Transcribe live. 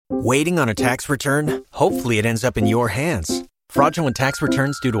Waiting on a tax return? Hopefully it ends up in your hands. Fraudulent tax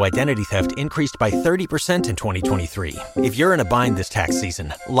returns due to identity theft increased by 30% in 2023. If you're in a bind this tax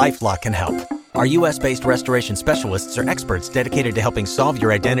season, LifeLock can help. Our U.S.-based restoration specialists are experts dedicated to helping solve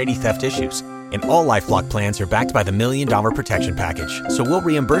your identity theft issues. And all LifeLock plans are backed by the $1 Million Protection Package. So we'll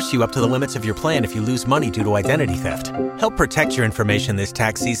reimburse you up to the limits of your plan if you lose money due to identity theft. Help protect your information this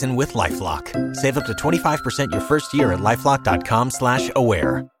tax season with LifeLock. Save up to 25% your first year at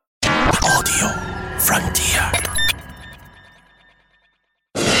LifeLock.com/aware. Audio Frontier.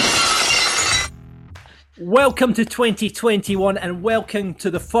 Welcome to 2021 and welcome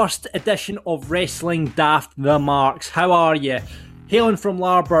to the first edition of Wrestling Daft the Marks. How are you? Hailing from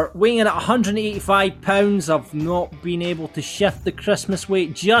Larbert, weighing in at 185 pounds. I've not been able to shift the Christmas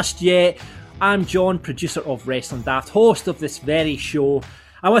weight just yet. I'm John, producer of Wrestling Daft, host of this very show.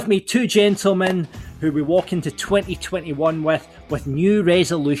 And with me, two gentlemen who we walk into 2021 with new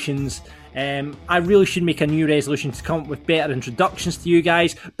resolutions. I really should make a new resolution to come up with better introductions to you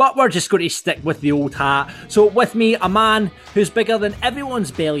guys, but we're just going to stick with the old hat. So with me, a man who's bigger than everyone's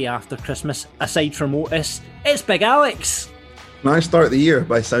belly after Christmas, aside from Otis, it's Big Alex. Can I start the year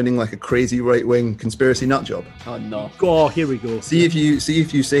by sounding like a crazy right-wing conspiracy nutjob? Oh no! Oh, here we go. See if you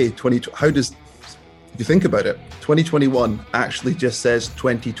say 20. How does, if you think about it, 2021 actually just says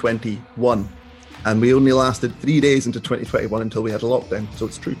 2021, and we only lasted 3 days into 2021 until we had a lockdown. So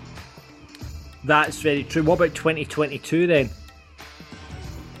it's true. That's very true. What about 2022 then?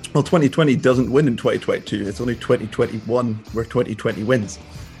 Well, 2020 doesn't win in 2022. It's only 2021 where 2020 wins.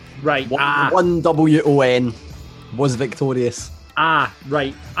 Right. One WON was victorious.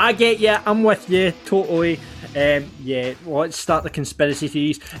 Right. I get you. I'm with you. Totally. Yeah, well, let's start the conspiracy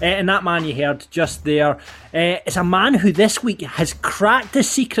theories. And that man you heard just there is a man who this week has cracked the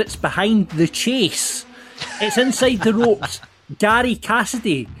secrets behind the chase. It's inside the ropes. Gary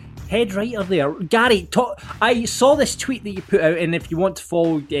Cassidy. Head writer there. Gary, I saw this tweet that you put out, and if you want to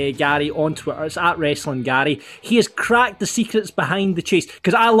follow Gary on Twitter, it's at Wrestling Gary. He has cracked the secrets behind the chase,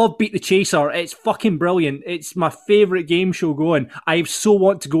 because I love Beat the Chaser. It's fucking brilliant. It's my favourite game show going. I so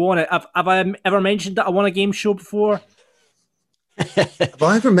want to go on it. Have I ever mentioned that I won a game show before? Have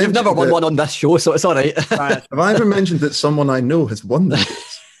I ever mentioned You've never won one on this show, so it's all right. Have I ever mentioned that someone I know has won the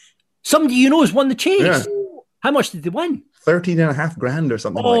chase? Somebody you know has won the chase? Yeah. How much did they win? 13.5 grand or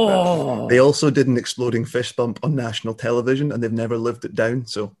something like that. They also did an exploding fist bump on national television, and they've never lived it down.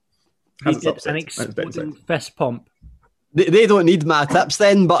 So they did an exploding fist pump. They don't need my tips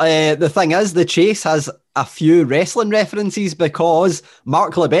then, but the thing is, the chase has a few wrestling references because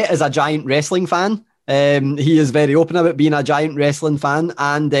Mark Labette is a giant wrestling fan. He is very open about being a giant wrestling fan,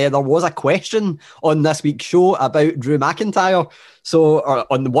 and there was a question on this week's show about Drew McIntyre. So, or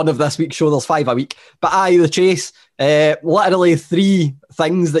on one of this week's show, there's 5 a week. But the chase, literally 3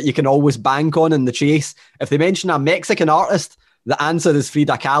 things that you can always bank on in the chase. If they mention a Mexican artist, the answer is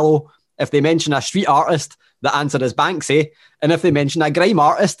Frida Kahlo. If they mention a street artist, the answer is Banksy. And if they mention a grime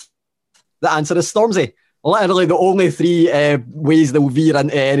artist, the answer is Stormzy. Literally the only 3 ways they'll veer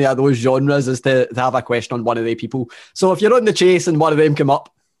into any of those genres is to have a question on one of the people. So if you're on the chase and one of them come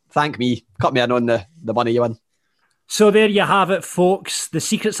up, thank me. Cut me in on the money you win. So there you have it, folks. The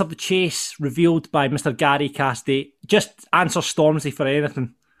secrets of the chase revealed by Mr. Gary Cassidy. Just answer Stormzy for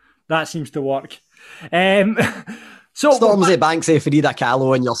anything. That seems to work. So Stormzy, Banksy, Frida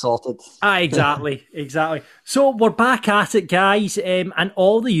Kahlo, and you're sorted. Exactly. So we're back at it, guys, and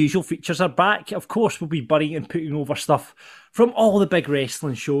all the usual features are back. Of course, we'll be burying and putting over stuff from all the big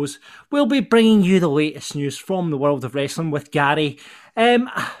wrestling shows. We'll be bringing you the latest news from the world of wrestling with Gary.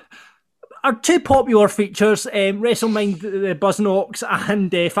 Our 2 popular features, WrestleMind, the Buzznox,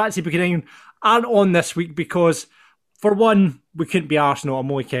 and Fancy Booking England, aren't on this week because, for one, we couldn't be arsed, no, I'm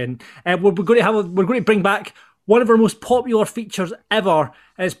only kidding. We're going to bring back one of our most popular features ever,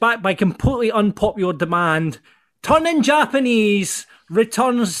 and it's backed by completely unpopular demand. Turning Japanese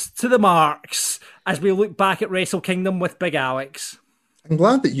returns to the marks as we look back at Wrestle Kingdom with Big Alex. I'm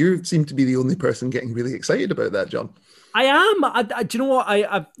glad that you seem to be the only person getting really excited about that, John. I am. Do you know what?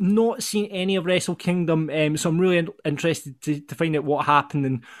 I've not seen any of Wrestle Kingdom, so I'm really interested to find out what happened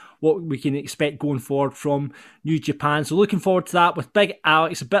and what we can expect going forward from New Japan. So looking forward to that with Big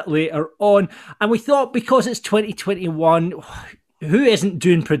Alex a bit later on. And we thought because it's 2021, who isn't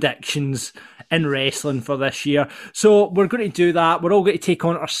doing predictions in wrestling for this year? So we're going to do that. We're all going to take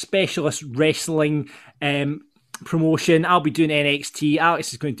on our specialist wrestling promotion. I'll be doing NXT.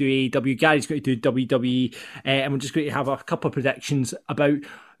 Alex is going to do AEW. Gary's going to do WWE. And we're just going to have a couple of predictions about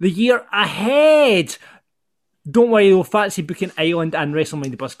the year ahead. Don't worry though, Fantasy Booking Island and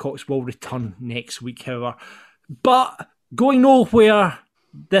WrestleMania Buzzcocks will return next week, however. But going nowhere,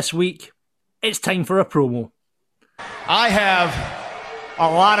 this week, it's time for a promo. I have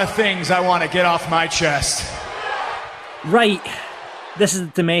a lot of things I want to get off my chest. Right. This is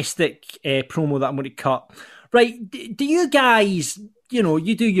the domestic promo that I'm going to cut. Right. Do you guys,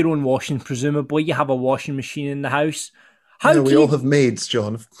 you do your own washing, presumably. You have a washing machine in the house. We all have maids,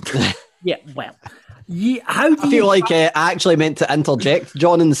 John. Yeah, well. I feel like I actually meant to interject,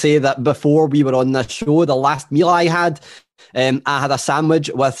 John, and say that before we were on this show, the last meal I had a sandwich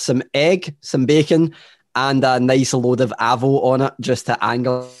with some egg, some bacon, and a nice load of Avo on it, just to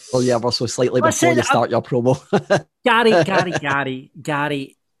anger you ever so slightly before you start your promo.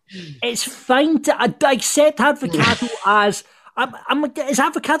 Gary, it's fine to accept avocado as... is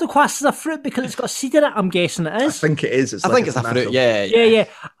avocado classed as a fruit because it's got seed in it? I'm guessing it is. I think it is. I think it's a fruit, yeah.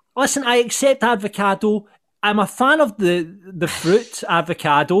 Listen, I accept avocado. I'm a fan of the fruit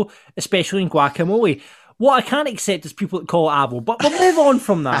avocado, especially in guacamole. What I can't accept is people that call it avo. But we'll move on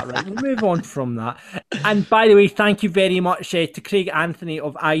from that, right? We'll move on from that. And by the way, thank you very much to Craig Anthony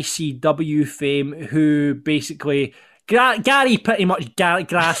of ICW fame, who basically... Gary pretty much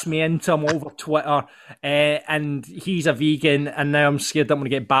grassed me into him over Twitter, and he's a vegan, and now I'm scared that I'm going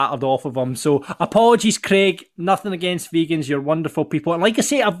to get battered off of him. So apologies, Craig. Nothing against vegans. You're wonderful people. And like I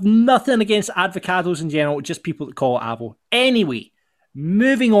say, I've nothing against avocados in general, just people that call it avo. Anyway,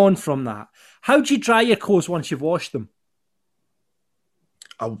 moving on from that. How do you dry your clothes once you've washed them?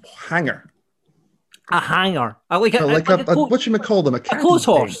 A hanger. A hanger. What you call them? A clothes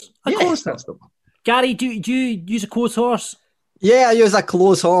horse. Yes, that's the one. Gary, do you use a clothes horse? Yeah, I use a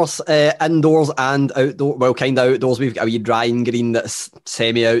clothes horse indoors and outdoors. Well, kind of outdoors. We've got a wee drying green that's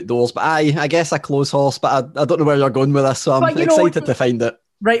semi-outdoors. But I guess a clothes horse. But I don't know where you're going with this, so I'm excited to find it.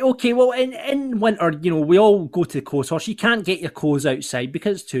 Right, okay. Well, in winter, we all go to the clothes horse. You can't get your clothes outside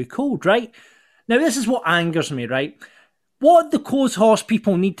because it's too cold, right? Now, this is what angers me, right? What the clothes horse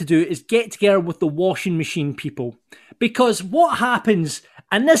people need to do is get together with the washing machine people. Because what happens...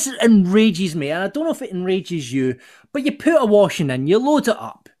 And this enrages me, and I don't know if it enrages you, but you put a washing in, you load it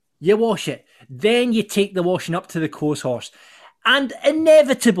up, you wash it, then you take the washing up to the clothes horse. And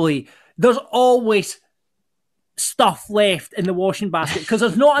inevitably, there's always stuff left in the washing basket because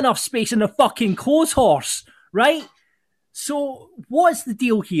there's not enough space in the fucking clothes horse, right? So what's the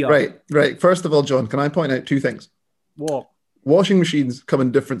deal here? Right. First of all, John, can I point out two things? What? Washing machines come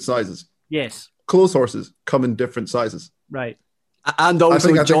in different sizes. Yes. Clothes horses come in different sizes. Right. And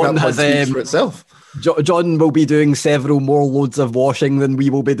also, John has for itself. John will be doing several more loads of washing than we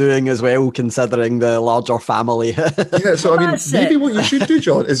will be doing as well, considering the larger family. Yeah, so I mean, maybe what you should do,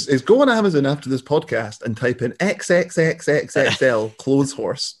 John, is go on Amazon after this podcast and type in XXXXXL clothes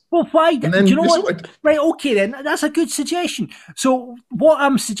horse. Well, why? Do you know what? Right, okay then, that's a good suggestion. So what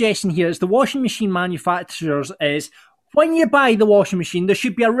I'm suggesting here is the washing machine manufacturers is, when you buy the washing machine, there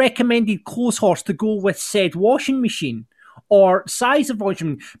should be a recommended clothes horse to go with said washing machine. Or size of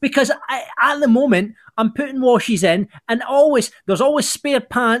washing machine, because at the moment I'm putting washes in, and there's always spare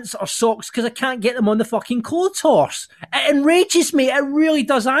pants or socks because I can't get them on the fucking clothes horse. It enrages me. It really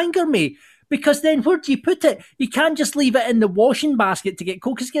does anger me, because then where do you put it? You can't just leave it in the washing basket to get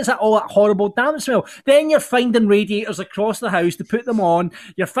cold because it gets that horrible damp smell. Then you're finding radiators across the house to put them on.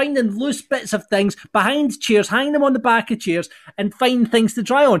 You're finding loose bits of things behind chairs, hanging them on the back of chairs, and finding things to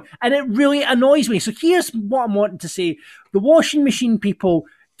dry on. And it really annoys me. So here's what I'm wanting to say. The washing machine people,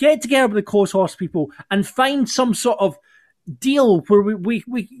 get together with the clothes horse people and find some sort of deal where we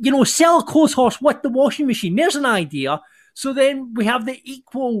sell a clothes horse with the washing machine. There's an idea. So then we have the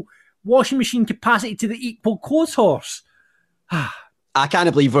equal washing machine capacity to the equal clothes horse. I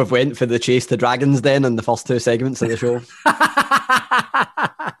can't believe we've went for the chase to dragons then in the first two segments of the show.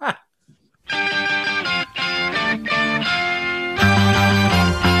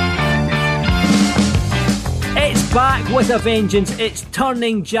 It's back with a vengeance. It's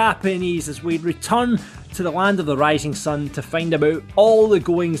turning Japanese as we return to the land of the rising sun to find about all the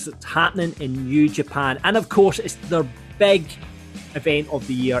goings that's happening in New Japan. And of course, it's their big event of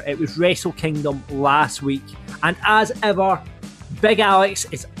the year. It was Wrestle Kingdom last week, and as ever, Big Alex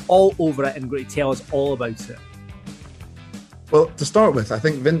is all over it and going to tell us all about it. Well, to start with, I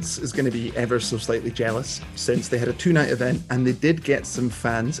think Vince is going to be ever so slightly jealous since they had a 2-night event and they did get some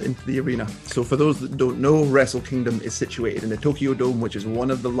fans into the arena. So for those that don't know, Wrestle Kingdom is situated in the Tokyo Dome, which is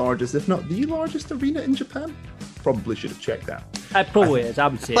one of the largest, if not the largest arena in Japan. Probably should have checked that. It probably is, I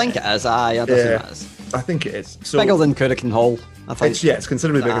would say. I think it is, I think it is. So, bigger than Kurikan Hall, I think. It's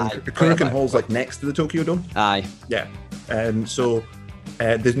considerably bigger. Kurikan Hall's like next to the Tokyo Dome. Aye. Yeah.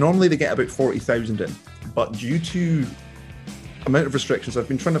 Normally they get about 40,000 in, but due to amount of restrictions, I've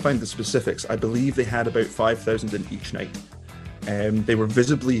been trying to find the specifics. I believe they had about 5,000 in each night. They were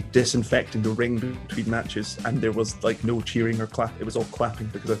visibly disinfecting the ring between matches, and there was like no cheering or clap. It was all clapping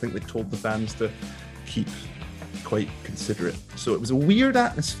because I think they told the fans to keep quite considerate. So it was a weird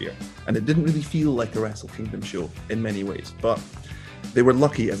atmosphere, and it didn't really feel like a Wrestle Kingdom show in many ways. But they were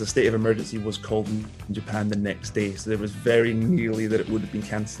lucky, as a state of emergency was called in Japan the next day, so there was very nearly that it would have been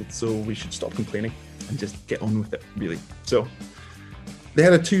cancelled. So we should stop complaining and just get on with it, really. So they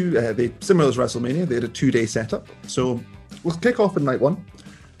had similar as WrestleMania, they had a 2-day setup. So we'll kick off with night one.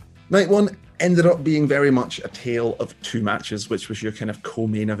 Night one ended up being very much a tale of two matches, which was your kind of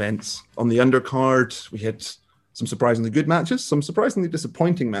co-main events. On the undercard, we had some surprisingly good matches, some surprisingly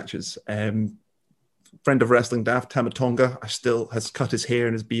disappointing matches. Friend of wrestling, Daft Tamatonga, has cut his hair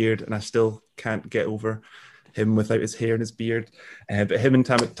and his beard, and I still can't get over him without his hair and his beard. But him and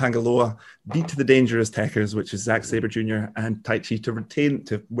Tangaloa beat the Dangerous Techers, which is Zack Sabre Jr. and Taichi,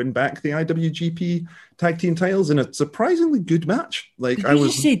 to win back the IWGP Tag Team titles in a surprisingly good match. Did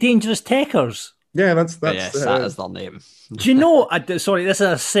you say Dangerous Techers? Yeah, that's yes, that is their name. Do you know? Sorry, this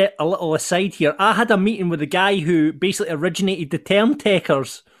is a little aside here. I had a meeting with a guy who basically originated the term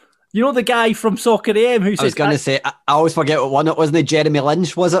Techers. You know the guy from Soccer AM who says... I was going to say, I always forget what one it wasn't. It Jeremy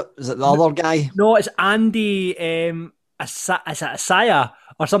Lynch, was it? Was it the other guy? No, it's Andy Asaya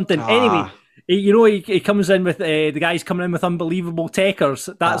or something. Anyway, he comes in with the guy's coming in with unbelievable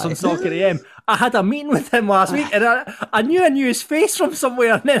techers. That's on Soccer AM. I had a meeting with him last week, and I knew his face from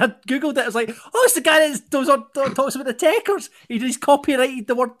somewhere, and then I googled it. I was like, oh, it's the guy that talks about the techers. He's copyrighted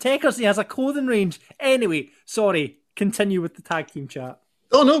the word techers. He has a clothing range. Anyway, sorry. Continue with the tag team chat.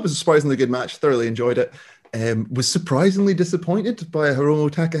 Oh no, it was a surprisingly good match. Thoroughly enjoyed it. Was surprisingly disappointed by a Hiromu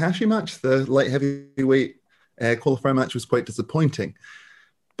Takahashi match. The light heavyweight qualifier match was quite disappointing.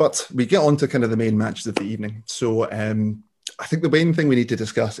 But we get on to kind of the main matches of the evening. So I think the main thing we need to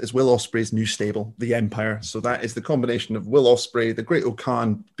discuss is Will Ospreay's new stable, the Empire. So that is the combination of Will Ospreay, the Great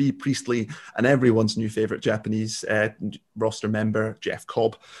Okan, B. Priestley, and everyone's new favorite Japanese roster member, Jeff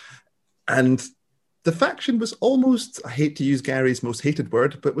Cobb. And the faction was almost, I hate to use Gary's most hated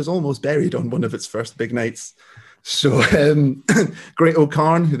word, but was almost buried on one of its first big nights. So Great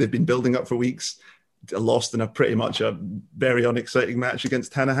Okan, who they've been building up for weeks, lost in a pretty much a very unexciting match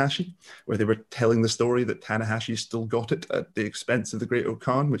against Tanahashi, where they were telling the story that Tanahashi still got it at the expense of the Great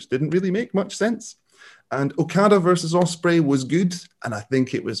Okan, which didn't really make much sense. And Okada versus Ospreay was good, and I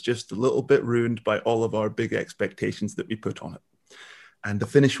think it was just a little bit ruined by all of our big expectations that we put on it. And the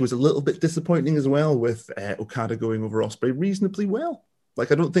finish was a little bit disappointing as well, with Okada going over Ospreay reasonably well.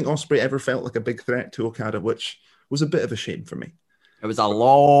 Like, I don't think Ospreay ever felt like a big threat to Okada, which was a bit of a shame for me. It was a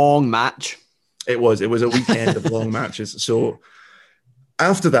long match. It was a weekend of long matches. So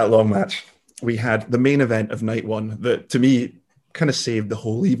after that long match, we had the main event of night one that, to me, kind of saved the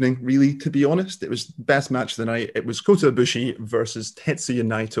whole evening, really, to be honest. It was the best match of the night. It was Kota Ibushi versus Tetsuya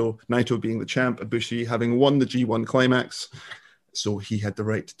Naito. Naito being the champ, Ibushi having won the G1 climax. So he had the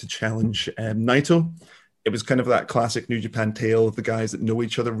right to challenge Naito. It was kind of that classic New Japan tale of the guys that know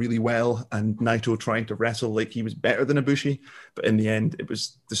each other really well, and Naito trying to wrestle like he was better than Ibushi. But in the end, it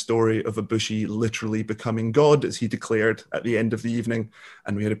was the story of Ibushi literally becoming God, as he declared at the end of the evening.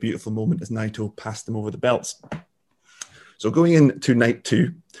 And we had a beautiful moment as Naito passed him over the belts. So going into night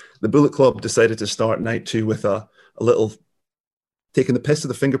two, the Bullet Club decided to start night two with a little taking the piss of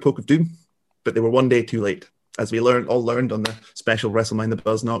the finger poke of doom, but they were one day too late. As we all learned on the special WrestleMania the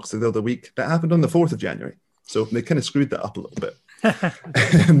Buzz Knocks the other week, that happened on the 4th of January. So they kind of screwed that up a little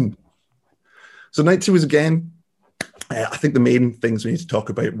bit. So night two was again, I think the main things we need to talk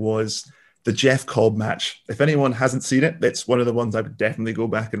about was the Jeff Cobb match. If anyone hasn't seen it, that's one of the ones I would definitely go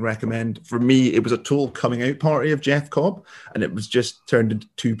back and recommend. For me, it was a total coming out party of Jeff Cobb, and it was just turned into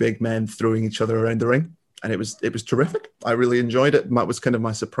two big men throwing each other around the ring. And it was terrific. I really enjoyed it. And that was kind of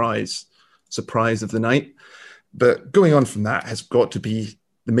my surprise of the night. But going on from that has got to be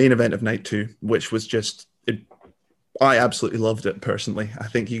the main event of night two, which was just, I absolutely loved it personally. I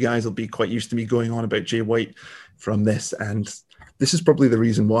think you guys will be quite used to me going on about Jay White from this, and this is probably the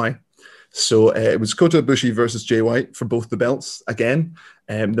reason why. So it was Kota Ibushi versus Jay White for both the belts again.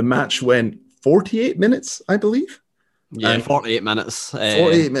 The match went 48 minutes, I believe. Yeah, 48 minutes.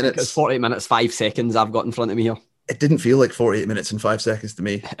 48 minutes. It's 48 minutes, 5 seconds I've got in front of me here. It didn't feel like 48 minutes and 5 seconds to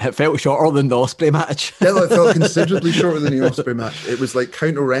me. It felt shorter than the Ospreay match. Yeah, it felt considerably shorter than the Ospreay match. It was like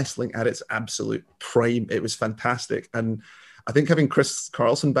counter wrestling at its absolute prime. It was fantastic. And I think having Chris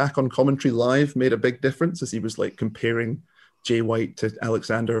Carlson back on commentary live made a big difference, as he was like comparing Jay White to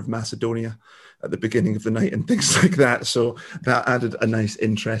Alexander of Macedonia at the beginning of the night and things like that. So that added a nice,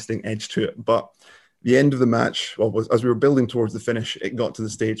 interesting edge to it. But the end of the match, as we were building towards the finish, it got to the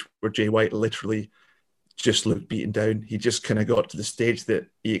stage where Jay White literally just looked beaten down. He just kind of got to the stage that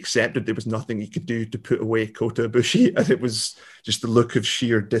he accepted there was nothing he could do to put away Kota Ibushi, and it was just the look of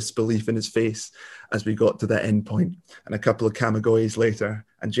sheer disbelief in his face as we got to that end point. And a couple of Kamigoyes later,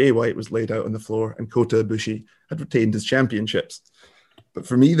 and Jay White was laid out on the floor, and Kota Ibushi had retained his championships. But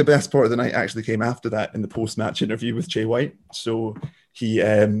for me, the best part of the night actually came after that in the post-match interview with Jay White. So he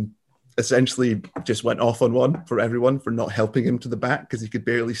essentially just went off on one for everyone for not helping him to the back because he could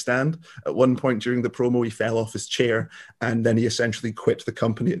barely stand. At one point during the promo, he fell off his chair, and then he essentially quit the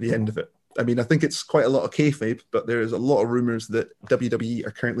company at the end of it. I mean, I think it's quite a lot of kayfabe, but there's a lot of rumors that WWE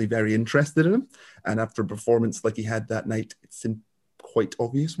are currently very interested in him. And after a performance like he had that night, it's quite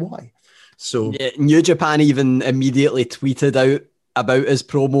obvious why. So yeah, New Japan even immediately tweeted out about his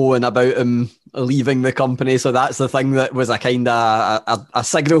promo and about him leaving the company. So that's the thing that was a kind of a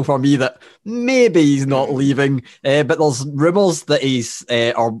signal for me that maybe he's not leaving. But there's rumours that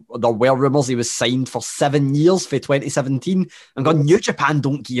or there were rumours he was signed for 7 years for 2017. I'm going, New Japan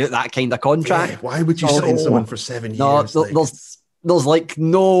don't give it that kind of contract. Yeah, why would you sign someone for 7 years? No, there's like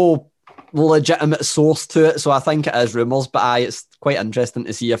no legitimate source to it. So I think it is rumours, but it's quite interesting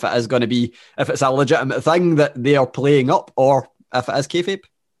to see if it is going to be, if it's a legitimate thing that they are playing up, or if it is kayfabe.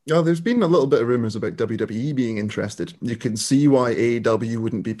 No, there's been a little bit of rumours about WWE being interested. You can see why AEW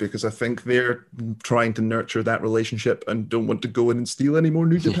wouldn't be, because I think they're trying to nurture that relationship and don't want to go in and steal any more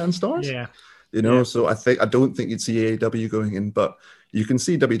New Japan stars. Yeah. So I don't think you'd see AEW going in, but you can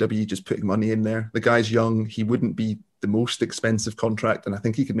see WWE just putting money in there. The guy's young. He wouldn't be the most expensive contract, and I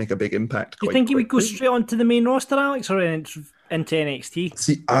think he could make a big impact. Do you think he would go straight onto the main roster, Alex, or into NXT?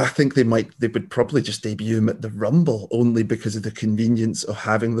 See, I think they would probably just debut him at the Rumble, only because of the convenience of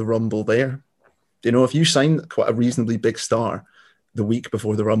having the Rumble there. You know, if you sign quite a reasonably big star the week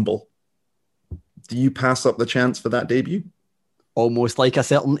before the Rumble, do you pass up the chance for that debut? Almost like a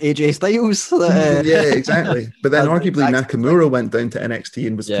certain AJ Styles. Yeah, exactly. But then arguably Nakamura went down to NXT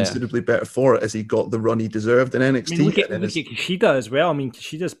and was considerably better for it, as he got the run he deserved in NXT. I mean, look at Kushida as well. I mean,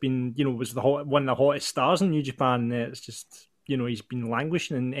 Kushida's been, was one of the hottest stars in New Japan. It's just, he's been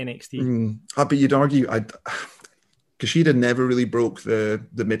languishing in NXT. But you'd argue, Kushida never really broke the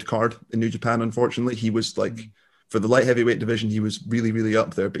mid-card in New Japan, unfortunately. He was like... For the light heavyweight division, he was really, really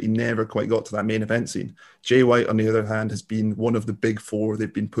up there, but he never quite got to that main event scene. Jay White, on the other hand, has been one of the big four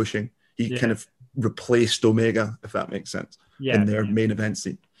they've been pushing. He kind of replaced Omega, if that makes sense, in their main event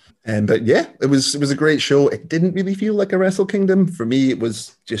scene. But yeah, it was a great show. It didn't really feel like a Wrestle Kingdom. For me, it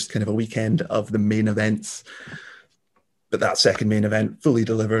was just kind of a weekend of the main events. But that second main event fully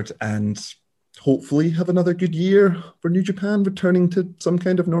delivered, and hopefully have another good year for New Japan, returning to some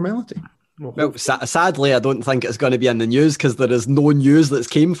kind of normality. Well, sadly, I don't think it's going to be in the news because there is no news that's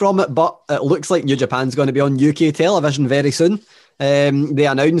came from it, but it looks like New Japan's going to be on UK television very soon. They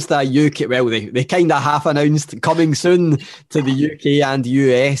announced a UK, well, they kind of half announced coming soon to the UK and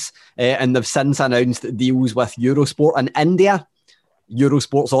US, and they've since announced deals with Eurosport in India.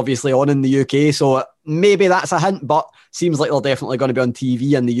 Eurosport's obviously on in the UK, so maybe that's a hint, but seems like they're definitely going to be on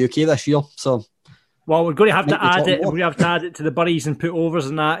TV in the UK this year, so... Well, we're going to have to add it. We're going to have to add it to the buddies and put overs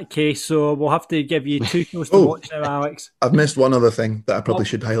in that case. So we'll have to give you 2 shows to watch now, Alex. I've missed one other thing that I probably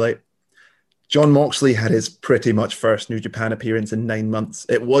should highlight. John Moxley had his pretty much first New Japan appearance in 9 months.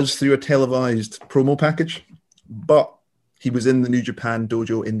 It was through a televised promo package, but he was in the New Japan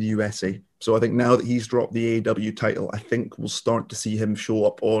dojo in the USA. So I think now that he's dropped the AEW title, I think we'll start to see him show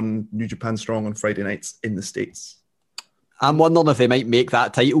up on New Japan Strong on Friday nights in the States. I'm wondering if they might make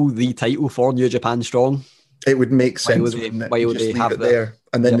that title the title for New Japan Strong. It would make sense. Why would they have it there,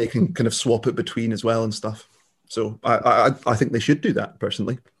 and then they can kind of swap it between as well and stuff. So I think they should do that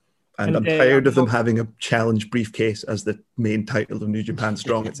personally. And I'm tired of them having a challenge briefcase as the main title of New Japan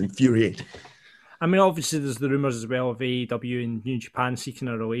Strong. It's infuriating. I mean, obviously, there's the rumours as well of AEW and New Japan seeking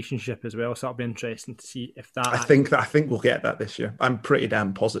a relationship as well. So that'll be interesting to see if that. I think we'll get that this year. I'm pretty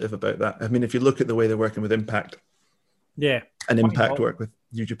damn positive about that. I mean, if you look at the way they're working with Impact. Yeah. And Impact work with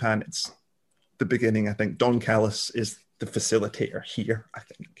New Japan, it's the beginning, I think. Don Callis is the facilitator here, I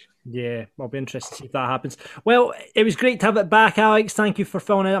think. Yeah, I'll be interested to see if that happens. Well, it was great to have it back, Alex. Thank you for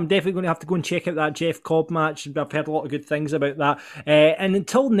filling in. I'm definitely going to have to go and check out that Jeff Cobb match. I've heard a lot of good things about that. And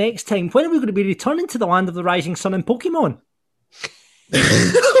until next time, when are we going to be returning to the land of the rising sun and Pokemon?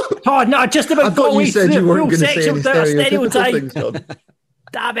 Oh, no, just about got away through the full section without a stereotype.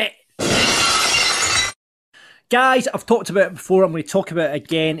 Damn it. Guys, I've talked about it before. I'm going to talk about it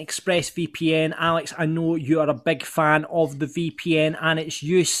again. ExpressVPN. Alex, I know you are a big fan of the VPN and its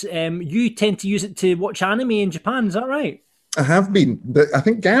use. You tend to use it to watch anime in Japan. Is that right? I have been. But I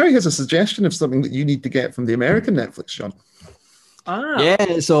think Gary has a suggestion of something that you need to get from the American Netflix, Sean.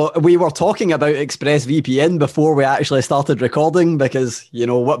 Yeah, so we were talking about ExpressVPN before we actually started recording because,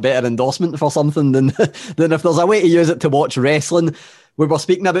 what better endorsement for something than than if there's a way to use it to watch wrestling. We were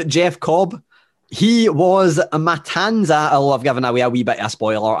speaking about Jeff Cobb. He was a Matanza. I've given away a wee bit of a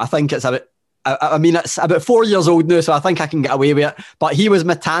spoiler. I think it's it's about 4 years old now, so I think I can get away with it. But he was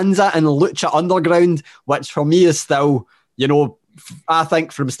Matanza in Lucha Underground, which for me is still, I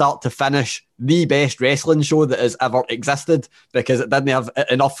think from start to finish, the best wrestling show that has ever existed because it didn't have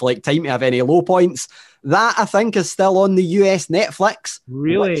enough time to have any low points. That, I think, is still on the US Netflix.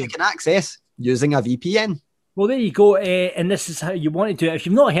 Really? Which you can access using a VPN. Well, there you go. And this is how you want to do it. If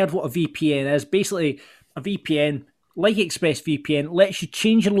you've not heard what a VPN is, basically a VPN, like ExpressVPN, lets you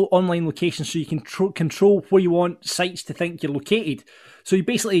change your online location so you can control where you want sites to think you're located. So you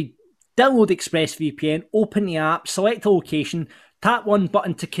basically download ExpressVPN, open the app, select a location, tap one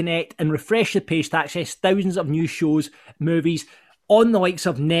button to connect and refresh the page to access thousands of new shows, movies, on the likes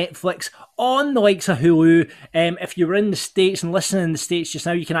of Netflix, on the likes of Hulu. If you're in the States and listening in the States just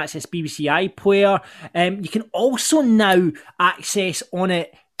now, you can access BBC iPlayer. You can also now access on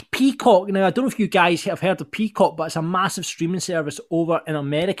it Peacock. Now, I don't know if you guys have heard of Peacock, but it's a massive streaming service over in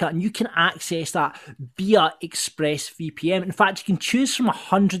America, and you can access that via ExpressVPN. In fact, you can choose from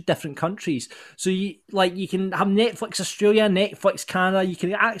 100 different countries. So you can have Netflix Australia, Netflix Canada. You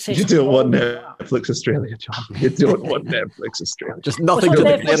can access. You don't want Netflix Australia, John. You don't want Netflix Australia. Just nothing to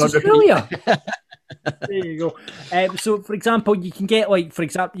Netflix Australia. There you go. So, for example, you can get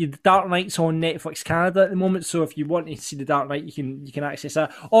the Dark Knight's on Netflix Canada at the moment. So, if you want to see the Dark Knight, you can access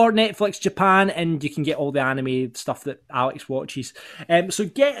that, or Netflix Japan, and you can get all the anime stuff that Alex watches. So,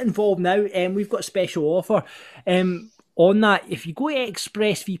 get involved now. We've got a special offer. On that, if you go to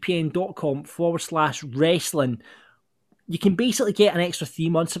expressvpn.com/wrestling. You can basically get an extra 3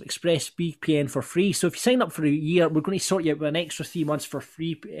 months of ExpressVPN for free. So if you sign up for a year, we're going to sort you out with an extra 3 months for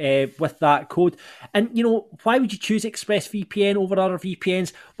free with that code. And, why would you choose ExpressVPN over other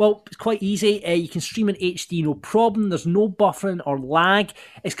VPNs? Well, it's quite easy. You can stream in HD, no problem. There's no buffering or lag.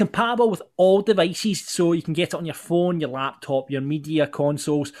 It's compatible with all devices, so you can get it on your phone, your laptop, your media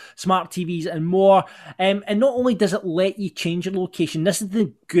consoles, smart TVs, and more. And not only does it let you change your location, this is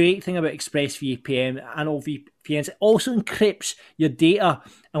the great thing about ExpressVPN and all VPNs. It also encrypts your data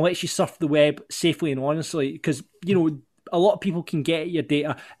and lets you surf the web safely and honestly, because a lot of people can get at your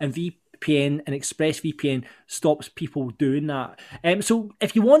data, and VPN and ExpressVPN stops people doing that. So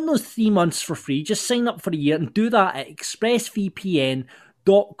if you want those 3 months for free, just sign up for a year and do that at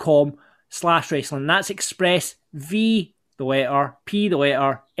expressvpn.com/wrestling. That's express V the letter P the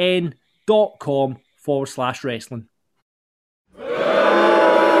letter N.com/wrestling.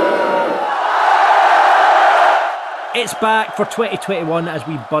 It's back for 2021 as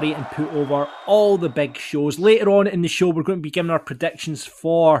we bury and put over all the big shows. Later on in the show, we're going to be giving our predictions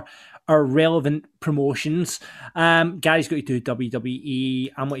for our relevant promotions. Gary's going to do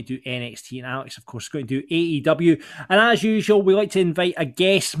WWE, I'm going to do NXT, and Alex, of course, is going to do AEW. And as usual, we like to invite a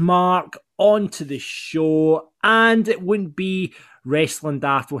guest mark onto the show, and it wouldn't be Wrestling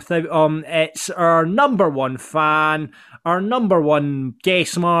Daft without it's our number one fan, our number one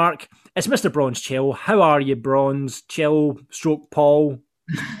guest mark. It's Mr. Bronze Chill. How are you, Bronze Chill / Paul?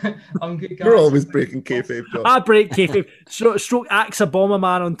 I'm good, guys. You're always breaking kayfabe, John. I break kayfabe. Stroke Axe Bomber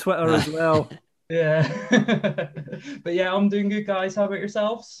Man on Twitter as well. Yeah. But yeah, I'm doing good, guys. How about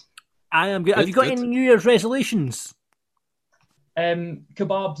yourselves? I am good. Have you got any New Year's resolutions?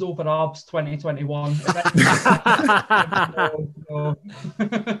 Kebabs over abs 2021. No.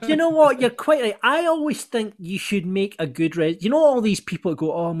 You know what? You're quite right. I always think you should make a good all these people that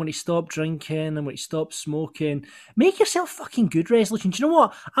go, I'm going to stop drinking, I'm going to stop smoking. Make yourself fucking good resolutions. You know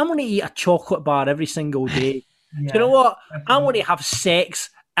what? I'm going to eat a chocolate bar every single day. Yeah, you know what? definitely. I'm going to have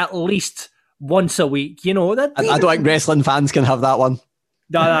sex at least once a week. I don't think wrestling fans can have that one.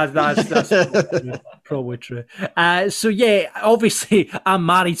 No, that's probably true. So yeah, obviously I'm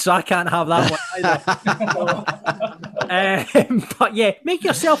married, so I can't have that one either. But yeah, make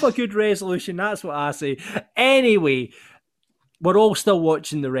yourself a good resolution. That's what I say. Anyway, we're all still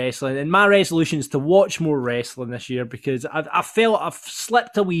watching the wrestling, and my resolution is to watch more wrestling this year because I felt I've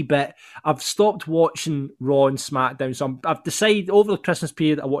slipped a wee bit. I've stopped watching Raw and SmackDown, so I've decided over the Christmas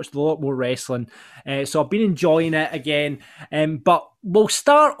period I watched a lot more wrestling. So I've been enjoying it again. But we'll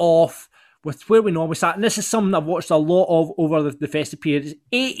start off with where we normally start, and this is something I've watched a lot of over the festive period. It's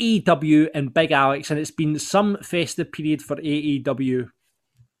AEW and Big Alex, and it's been some festive period for AEW.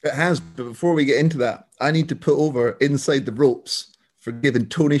 It has, but before we get into that, I need to put over Inside the Ropes for giving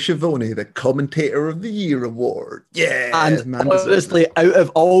Tony Schiavone the Commentator of the Year award. Yeah, And man, honestly, out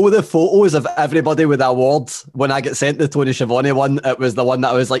of all the photos of everybody with awards, when I get sent the Tony Schiavone one, it was the one that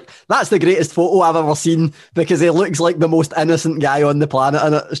I was like, that's the greatest photo I've ever seen, because he looks like the most innocent guy on the planet.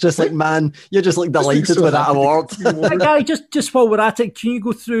 And it's just like, man, you're just like delighted so with that award. Hey, guy, just while we're at it, can you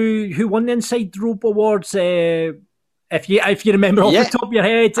go through who won the Inside Rope Awards? If you remember off the top of your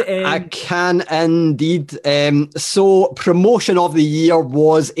head. I can indeed. So promotion of the year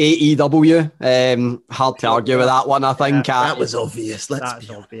was AEW. Hard to argue with that one, I think. That was obvious. That's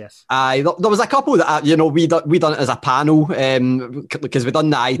obvious. There was a couple that, we done it as a panel, because we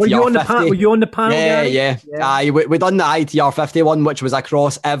done the ITR 50. Were you on the panel? Yeah. We done the ITR 51, which was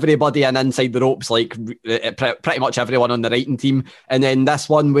across everybody and inside the ropes, like pretty much everyone on the writing team. And then this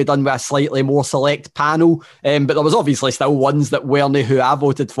one we done with a slightly more select panel, but there was obviously still ones that weren't who I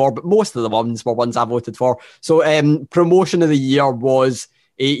voted for, but most of the ones were ones I voted for. So promotion of the year was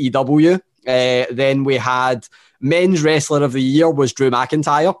AEW. Then we had men's wrestler of the year was Drew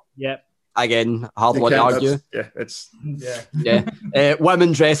McIntyre. Yep. Again, hard one to argue. Yeah.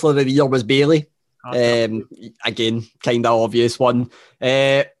 Women's wrestler of the year was Bayley. Again, kind of obvious one.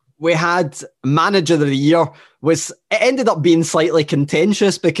 We had manager of the year. It ended up being slightly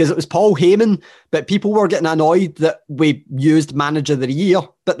contentious because it was Paul Heyman, but people were getting annoyed that we used manager of the year.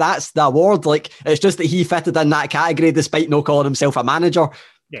 But that's the award. Like, it's just that he fitted in that category despite not calling himself a manager.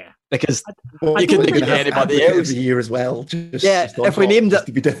 Yeah, because you couldn't think of anybody else. The year as well. If we named it,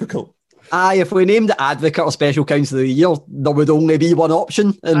 to be difficult. If we named it advocate or special counsel of the year, there would only be one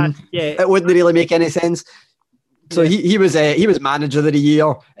option, and it wouldn't really make any sense. So he was manager of the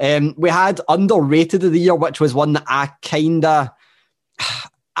year. We had underrated of the year, which was one that I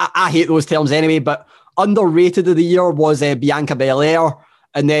hate those terms anyway, but underrated of the year was Bianca Belair.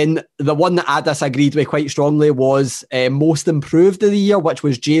 And then the one that I disagreed with quite strongly was most improved of the year, which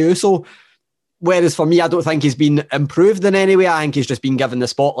was Jey Uso. Whereas for me, I don't think he's been improved in any way. I think he's just been given the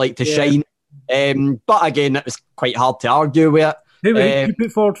spotlight to shine. But again, it was quite hard to argue with. Who you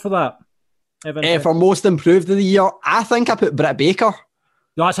put forward for that? For most improved of the year, I think I put Britt Baker.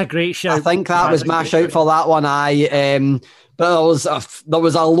 No, that's a great shout. I think that was my shout for that one. But there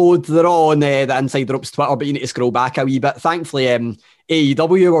was a load. They're all on the Inside Ropes Twitter, but you need to scroll back a wee bit. Thankfully,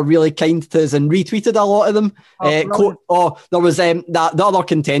 AEW were really kind to us and retweeted a lot of them. There was the other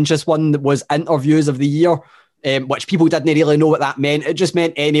contentious one that was interviews of the year, which people didn't really know what that meant. It just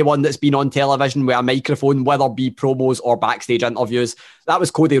meant anyone that's been on television with a microphone, whether it be promos or backstage interviews. That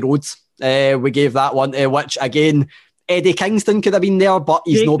was Cody Rhodes. We gave that one, which again, Eddie Kingston could have been there, but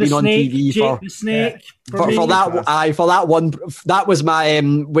he's not been on TV for that one. That was my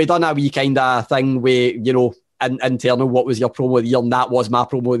we done a wee kind of thing with internal. What was your promo of the year? And that was my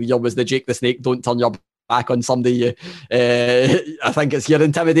promo of the year. Was the Jake the Snake? Don't turn your back on somebody I think it's you're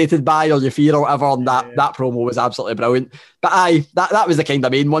intimidated by or you fear or whatever. And that promo was absolutely brilliant. But that was the kind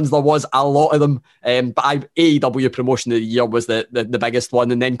of main ones. There was a lot of them. But AEW promotion of the year was the biggest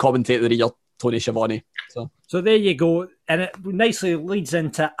one, and then commentator of the year, Tony Schiavone. So there you go, and it nicely leads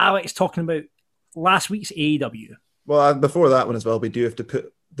into Alex talking about last week's AEW. Well, before that one as well, we do have to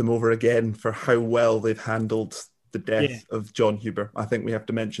put them over again for how well they've handled the death of John Huber. I think we have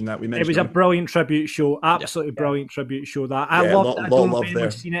to mention that. It was a brilliant tribute show, absolutely brilliant tribute show. That I loved. I don't know if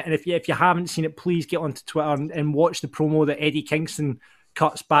anyone's seen it, and if you haven't seen it, please get onto Twitter and watch the promo that Eddie Kingston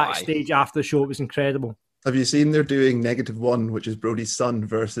cuts backstage after the show. It was incredible. Have you seen they're doing -1, which is Brody's son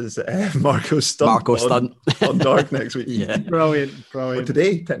versus Marco Stunt on Dark next week? Yeah, brilliant. Or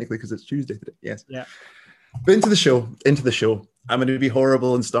today, technically, because it's Tuesday today. Yes. Yeah. But into the show. I'm going to be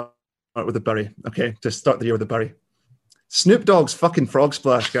horrible and start with a bury. Okay, just start the year with a bury. Snoop Dogg's fucking frog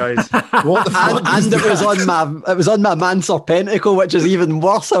splash, guys. What the fuck? And it was on my man Serpenticle, which is even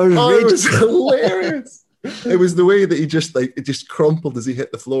worse. It was hilarious. It was the way that he just crumpled as he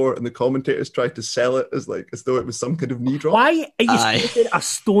hit the floor, and the commentators tried to sell it as though it was some kind of knee drop. Why are you sticking a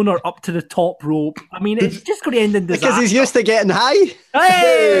stoner up to the top rope? I mean, it's just going to end in disaster. Because he's used to getting high.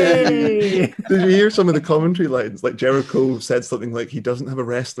 Hey! Did you hear some of the commentary lines? Like Jericho said something like he doesn't have a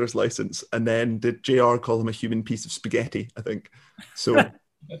wrestler's license, and then did JR call him a human piece of spaghetti? I think so.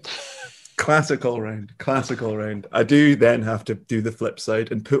 Classic all round. I do then have to do the flip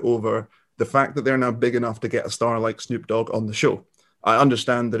side and put over the fact that they're now big enough to get a star like Snoop Dogg on the show. I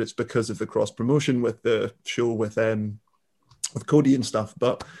understand that it's because of the cross promotion with the show with Cody and stuff,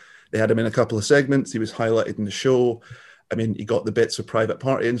 but they had him in a couple of segments. He was highlighted in the show. I mean, he got the bits of Private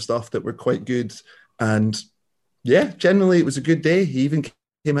Party and stuff that were quite good. And yeah, generally it was a good day. He even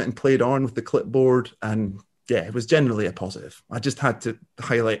came out and played Arn with the clipboard, and yeah, it was generally a positive. I just had to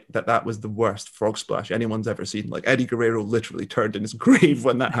highlight that was the worst frog splash anyone's ever seen. Like, Eddie Guerrero literally turned in his grave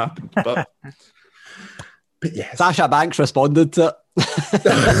when that happened. But yes. Sasha Banks responded to it.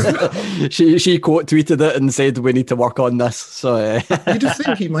 she quote tweeted it and said, "We need to work on this." So you'd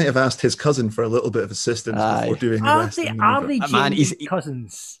think he might have asked his cousin for a little bit of assistance before doing the rest. Are they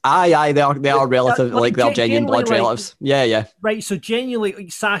cousins? Aye, they are relative, like they're genuine blood relatives. Yeah. Right, so genuinely,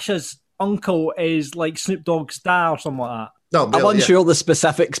 like Sasha's uncle is like Snoop Dogg's dad or something like that. No, I'm unsure the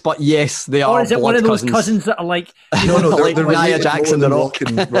specifics, but yes, they are. Or is it one of those cousins that are like, no, like they're Nia Jackson, the Rock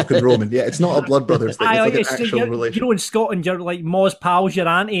and Roman. Yeah, it's not a blood brothers thing. It's like an actual relation. You know, in Scotland, you're like Moz Pal's your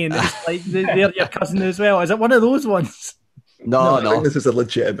auntie, and it's like they're your cousin as well. Is it one of those ones? No. I think this is a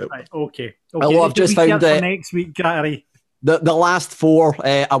legitimate. Right, okay. Well, I've just found for next week, Gary. The last 4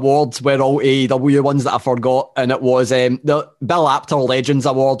 awards were all AEW ones that I forgot, and it was the Bill Apter Legends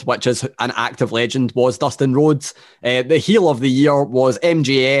Award, which is an active legend, was Dustin Rhodes. The Heel of the Year was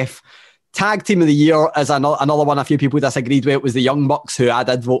MJF. Tag Team of the Year is another one a few people disagreed with. It was the Young Bucks, who I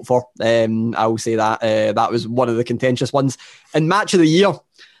did vote for. I will say that. That was one of the contentious ones. And Match of the Year,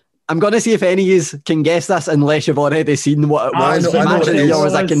 I'm going to see if any of you can guess this, unless you've already seen what it was. Match of the Year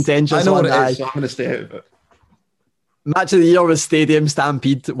was a contentious one. I know what it is, so I'm going to stay out of it. Match of the Year was Stadium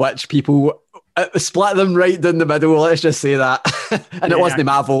Stampede, which people split them right down the middle. Let's just say that, and it wasn't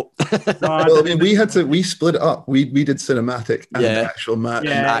my vote. Well, I mean, we split it up. We did cinematic and actual match.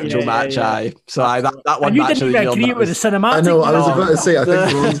 Match. Aye. So that one. And you match didn't even agree with the cinematic. I know. I was about to say. I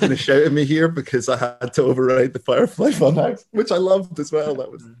think Ron's going to shout at me here because I had to override the Firefly Funhouse, which I loved as well.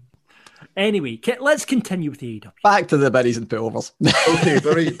 That was. Anyway, let's continue with the AEW. Back to the Berries and Pulvers. Okay,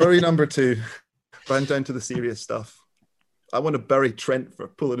 bury number 2. Round down to the serious stuff. I want to bury Trent for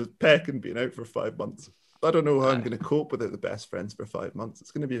pulling his pec and being out for 5 months. I don't know how I'm going to cope without the best friends for 5 months.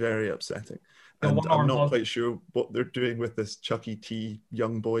 It's going to be very upsetting. And I'm not quite sure what they're doing with this Chucky T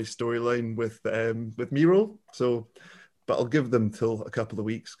young boy storyline with Miro. So, but I'll give them till a couple of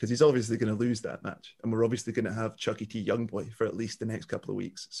weeks because he's obviously going to lose that match. And we're obviously going to have Chucky T young boy for at least the next couple of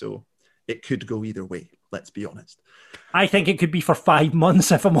weeks. So it could go either way. Let's be honest. I think it could be for 5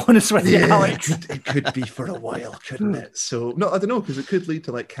 months, if I'm honest with you, Alex. It could be for a while, couldn't it? So, no, I don't know, because it could lead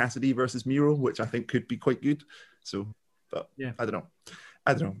to like Cassidy versus Miro, which I think could be quite good. So, but yeah, I don't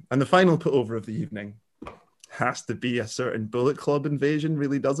know. And the final put over of the evening has to be a certain Bullet Club invasion,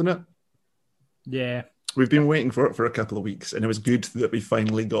 really, doesn't it? Yeah. We've been waiting for it for a couple of weeks, and it was good that we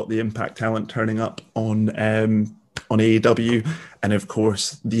finally got the Impact talent turning up on AEW, and of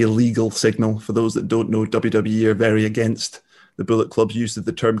course the illegal signal. For those that don't know, WWE are very against the Bullet Club's use of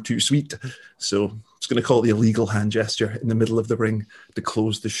the term "too sweet," so I'm just going to call it the illegal hand gesture in the middle of the ring to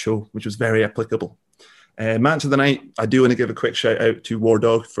close the show, which was very applicable. Match of the night, I do want to give a quick shout out to War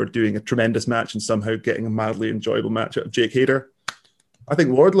Dog for doing a tremendous match and somehow getting a mildly enjoyable match out of Jake Hader. I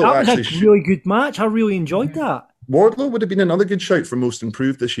think Wardlow that was a really good match. I really enjoyed that. Wardlow would have been another good shout for most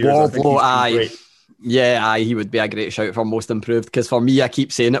improved this year. Wardlow, aye. Yeah, he would be a great shout for most improved, because for me, I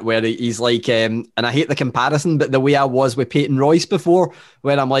keep saying it where he's like, and I hate the comparison, but the way I was with Peyton Royce before,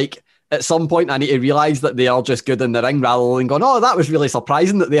 where I'm like, at some point I need to realise that they are just good in the ring rather than going, oh, that was really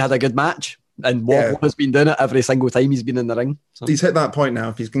surprising that they had a good match. And Wardlow has been doing it every single time he's been in the ring. So. He's hit that point now.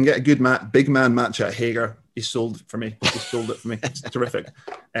 If he can get a good big man match at Hager, he's sold it for me. It's terrific.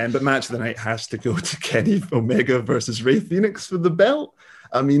 But match of the night has to go to Kenny Omega versus Rey Fenix for the belt.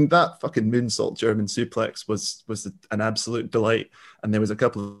 I mean, that fucking moonsault German suplex was an absolute delight. And there was a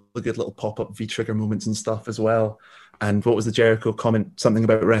couple of good little pop-up V-trigger moments and stuff as well. And what was the Jericho comment? Something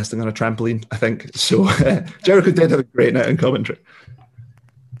about resting on a trampoline, I think. So Jericho did have a great night in commentary.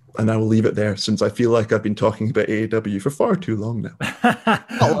 And I will leave it there, since I feel like I've been talking about AEW for far too long now.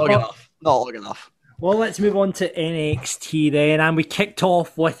 Not long enough. Well, let's move on to NXT then. And we kicked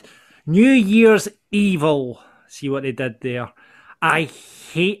off with New Year's Evil. See what they did there. I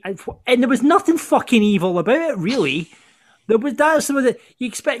hate it. And there was nothing fucking evil about it, really. That's some of the, you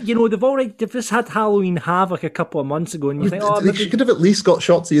expect, they've just had Halloween Havoc a couple of months ago, and you think, they could have at least got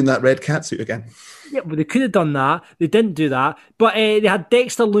Shotzi in that red catsuit again. Yeah, well, they could have done that. They didn't do that. But they had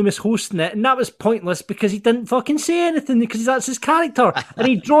Dexter Lumis hosting it, and that was pointless because he didn't fucking say anything, because that's his character. And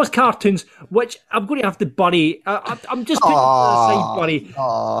he draws cartoons, which I'm going to have to bury. I'm just putting it aside, buddy.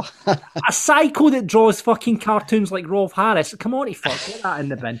 A psycho that draws fucking cartoons like Rolf Harris. Come on, get that in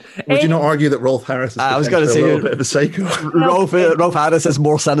the bin. Would you not argue that Rolf Harris is I was going to say a little bit of a psycho? Rolf Harris is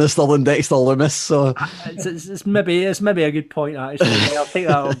more sinister than Dexter Lumis, so it's maybe a good point, actually. I'll take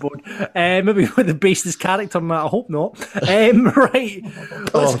that on board. Maybe with the based his character, Matt. I hope not. Right.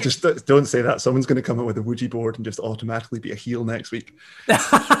 Just don't say that. Someone's going to come up with a Ouija board and just automatically be a heel next week.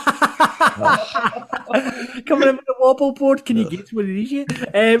 Coming in with the wobble board, can you get one of these yet?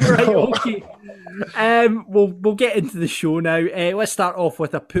 Right, okay. We'll get into the show now. Let's start off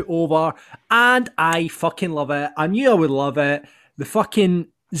with a put over, and I fucking love it. I knew I would love it. The fucking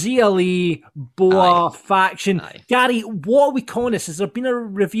ZLE Boa faction. Aye. Gary, what are we calling this? Has there been a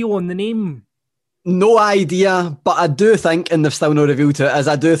reveal on the name? No idea, but I do think, and they've still no reveal to it, as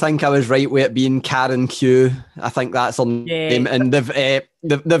I do think I was right with it being Karen Q. I think that's on name, and they've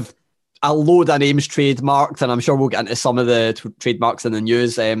a load of names trademarked, and I'm sure we'll get into some of the trademarks in the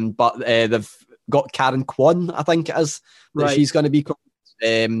news. But they've got Karen Kwon, I think it is, that she's going to be called.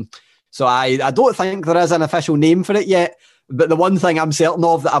 So I don't think there is an official name for it yet. But the one thing I'm certain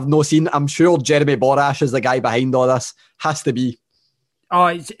of that I've not seen, I'm sure Jeremy Borash is the guy behind all this. Has to be. Oh,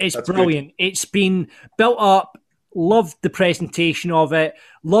 it's brilliant. Good. It's been built up. Loved the presentation of it.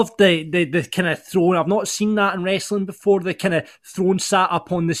 Loved the kind of throne. I've not seen that in wrestling before. The kind of throne sat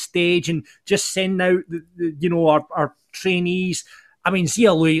up on the stage and just sending out our trainees. I mean,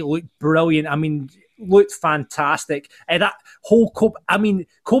 Zia looked brilliant. I mean, looked fantastic. That whole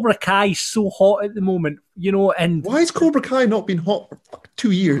Cobra Kai is so hot at the moment, and why has Cobra Kai not been hot for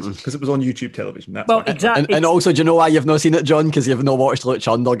 2 years? Because it was on YouTube television. That's exactly. And also, do you know why you've not seen it, John? Because you've not watched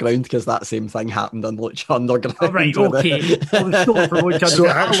Lucha Underground, because that same thing happened on Lucha Underground. Oh, right, okay. So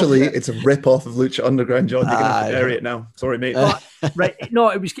actually, it's a rip-off of Lucha Underground, John. You're going to have to bury it now. Sorry, mate. Right, no,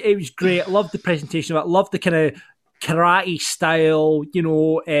 it was great. I loved the presentation of it. I loved the kind of karate style,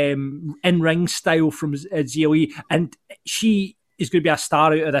 in-ring style from ZLE, and she is going to be a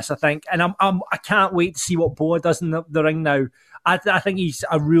star out of this, I think. And I can't wait to see what Boa does in the ring now. I think he's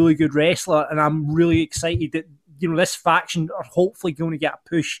a really good wrestler, and I'm really excited that this faction are hopefully going to get a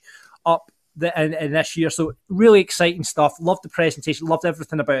push up in this year. So really exciting stuff. Loved the presentation, loved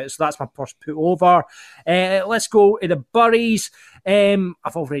everything about it. So that's my first put over. Let's go to the Burries.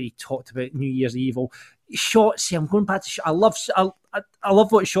 I've already talked about New Year's Evil. Shotzi, I'm going back to. I love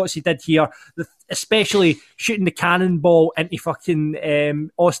what Shotzi did here, especially shooting the cannonball into fucking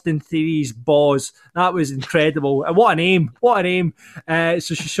Austin Theory's balls. That was incredible. And what an aim!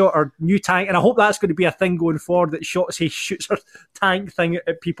 So she shot her new tank, and I hope that's going to be a thing going forward, that Shotzi shoots her tank thing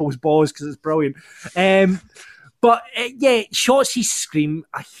at people's balls, because it's brilliant. But Shotzi's scream,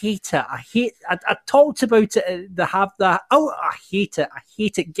 I hate it. I talked about it. I hate it.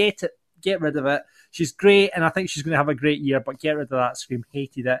 Get rid of it. She's great, and I think she's going to have a great year, but get rid of that scream.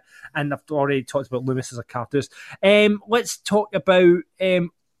 Hated it. And I've already talked about Loomis as a cartoonist. Let's talk about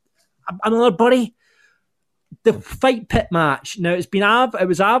another buddy. The Fight Pit match. Now, it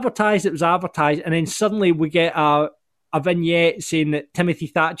was advertised, and then suddenly we get a vignette saying that Timothy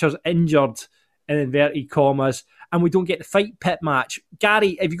Thatcher's injured, in inverted commas, and we don't get the Fight Pit match.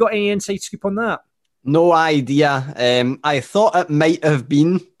 Gary, have you got any inside scoop on that? No idea. I thought it might have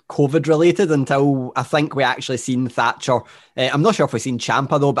been COVID related until I think we actually seen Thatcher. I'm not sure if we've seen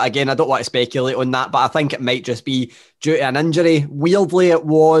Ciampa though, but again, I don't want to speculate on that, but I think it might just be due to an injury. Weirdly,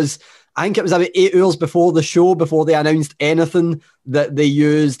 I think it was about 8 hours before the show, before they announced anything, that they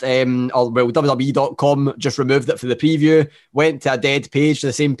used, WWE.com just removed it for the preview, went to a dead page,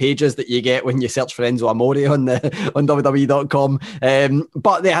 the same pages that you get when you search for Enzo Amore on WWE.com.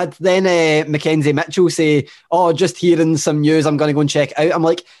 But they had then Mackenzie Mitchell say, just hearing some news, I'm going to go and check it out. I'm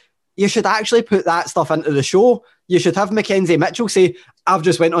like, you should actually put that stuff into the show. You should have Mackenzie Mitchell say, I've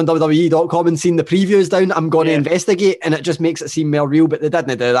just went on WWE.com and seen the previews down. I'm going to investigate, and it just makes it seem more real, but they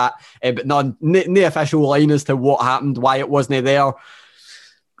didn't do that. But no official line as to what happened, why it wasn't there.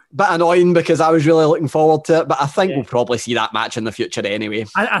 Bit annoying, because I was really looking forward to it, but I think we'll probably see that match in the future anyway.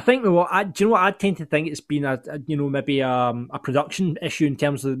 I think do you know what? I tend to think it's been maybe a production issue in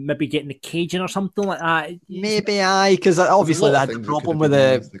terms of maybe getting the cage in or something like that. Maybe because obviously they had the problem with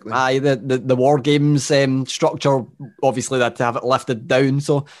the War Games structure. Obviously they had to have it lifted down,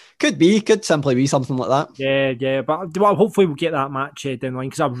 so could simply be something like that. Yeah, but hopefully we'll get that match down the line,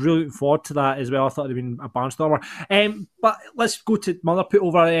 because I'm really looking forward to that as well. I thought it'd been a barnstormer. But let's go to my other put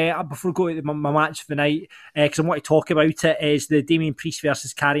over. Before we go to my match of the night, because I want to talk about it, is the Damian Priest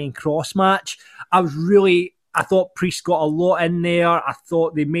versus Karrion Kross match. I thought Priest got a lot in there. I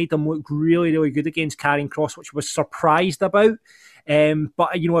thought they made him look really, really good against Karrion Kross, which I was surprised about. But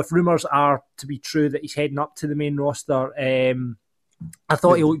if rumours are to be true that he's heading up to the main roster, I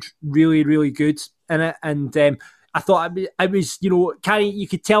thought he looked really, really good in it, and I thought it was, Karrion, you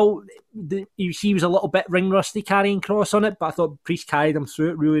could tell that he was a little bit ring rusty, Karrion Kross on it, but I thought Priest carried him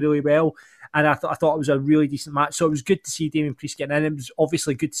through it really, really well, and I thought it was a really decent match. So it was good to see Damian Priest getting in. It was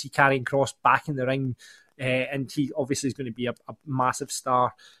obviously good to see Karrion Kross back in the ring and he obviously is going to be a massive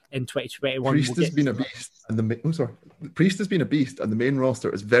star in 2021. Priest has been a beast, and Priest has been a beast, and the main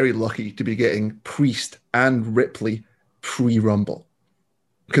roster is very lucky to be getting Priest and Ripley pre-Rumble,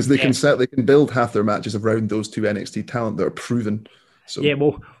 because they can build half their matches around those two NXT talent that are proven. So yeah,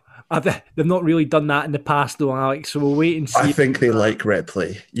 well, they've not really done that in the past, though, Alex. So we'll wait and see. I think they like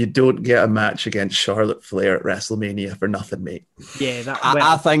Ripley. You don't get a match against Charlotte Flair at WrestleMania for nothing, mate. Yeah,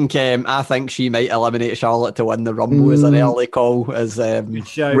 I think she might eliminate Charlotte to win the Rumble as an early call. As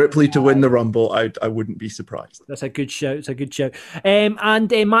Ripley to win the Rumble, I wouldn't be surprised. That's a good shout. It's a good shout. And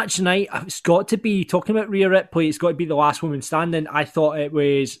match tonight, it's got to be, talking about Rhea Ripley, it's got to be the last woman standing. I thought it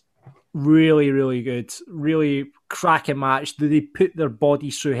was really, really good. Really cracking match. They put their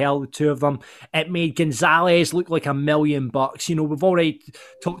bodies through hell, the two of them. It made Gonzalez look like $1,000,000. You know, we've already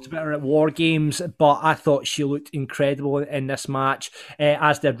talked about her at War Games, but I thought she looked incredible in this match,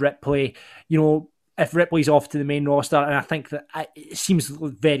 as did Ripley. You know, if Ripley's off to the main roster, and I think that it seems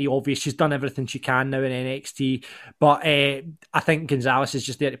very obvious, she's done everything she can now in NXT, but I think Gonzalez is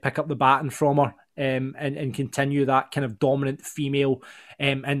just there to pick up the baton from her and continue that kind of dominant female,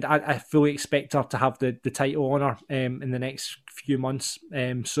 and I fully expect her to have the title on her in the next few months.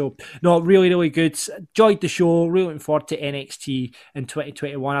 So, no, really, really good. Enjoyed the show. Really looking forward to NXT in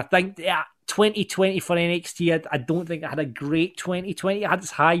 2021. I think 2020 for NXT, I don't think it had a great 2020. It had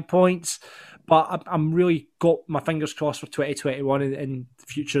its high points, but I'm really got my fingers crossed for 2021 and the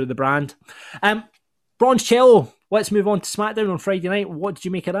future of the brand. Bronze Cello, let's move on to SmackDown on Friday night. What did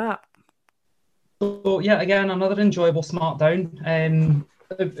you make of that? So, yeah, again, another enjoyable SmackDown.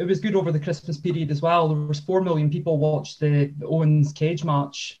 It was good over the Christmas period as well. There was 4 million people watched the Owens cage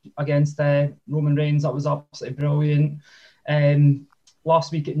match against Roman Reigns. That was absolutely brilliant.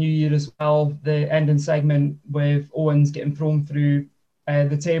 Last week at New Year as well, the ending segment with Owens getting thrown through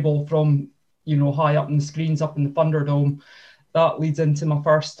the table from, high up in the screens up in the Thunderdome. That leads into my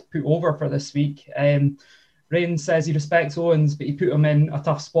first put over for this week. Reigns says he respects Owens, but he put him in a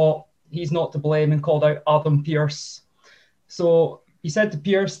tough spot. He's not to blame, and called out Adam Pearce. So he said to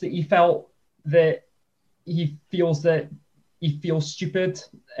Pearce that he feels stupid,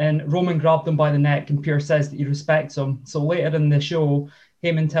 and Roman grabbed him by the neck, and Pearce says that he respects him. So later in the show,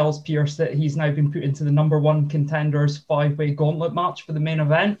 Heyman tells Pearce that he's now been put into the number one contenders 5-way gauntlet match for the main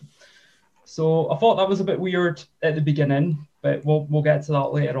event. So I thought that was a bit weird at the beginning, but we'll get to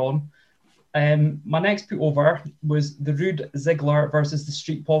that later on. My next put over was the Rude Ziggler versus the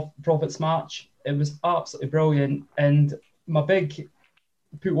Street Profits match. It was absolutely brilliant, and my big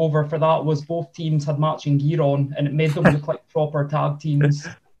put over for that was both teams had matching gear on, and it made them look like proper tag teams.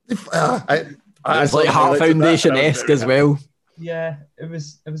 It's like Heart Foundation-esque as well. Yeah, it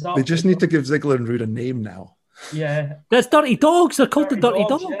was. They just need to give Ziggler and Rude a name now. Yeah, that's Dirty Dogs. They're called the Dirty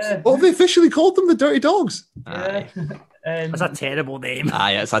Dogs. Yeah. Oh, they officially called them the Dirty Dogs. Yeah. That's a terrible name.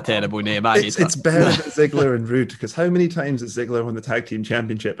 It's a terrible name. It's better than Ziggler and Rude, because how many times has Ziggler won the tag team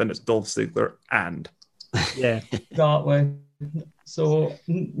championship and it's Dolph Ziggler and? Yeah, exactly. So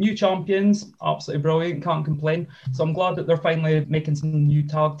new champions, absolutely brilliant. Can't complain. So I'm glad that they're finally making some new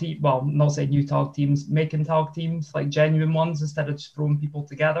tag team. Well, not saying new tag teams, making tag teams like genuine ones instead of just throwing people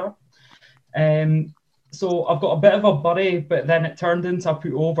together. So I've got a bit of a buddy, but then it turned into a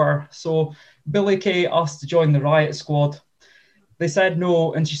put over. So Billie Kay asked to join the Riot Squad. They said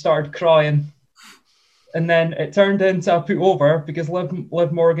no, and she started crying. And then it turned into a put over because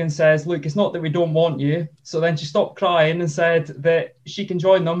Liv Morgan says, look, it's not that we don't want you. So then she stopped crying and said that she can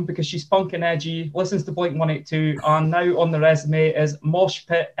join them because she's punk and edgy, listens to Blink-182, and now on the resume is mosh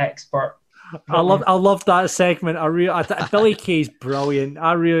pit expert. I love that segment. Billie Kay's brilliant.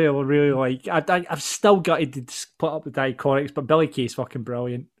 I really like. I've still got to split up with the Iconics, but Billie Kay's fucking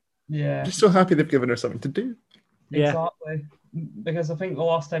brilliant. Yeah, just so happy they've given her something to do. Exactly. Because I think the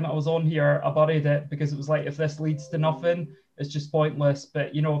last time I was on here, I buried it because it was like, if this leads to nothing, it's just pointless.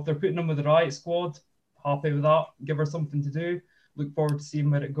 But if they're putting them with the Riot Squad, happy with that. Give her something to do. Look forward to seeing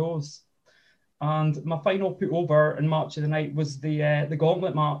where it goes. And my final put over and match of the night was the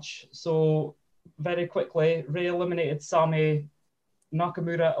gauntlet match. So very quickly, Ray eliminated Sami,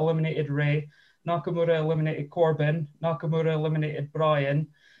 Nakamura eliminated Ray, Nakamura eliminated Corbin, Nakamura eliminated Bryan,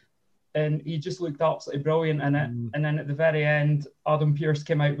 and he just looked absolutely brilliant in it. And then at the very end, Adam Pearce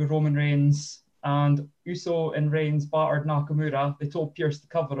came out with Roman Reigns, and Uso and Reigns battered Nakamura. They told Pearce to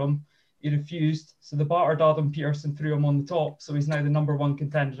cover him. He refused, so they battered Adam Pearce and threw him on the top. So he's now the number one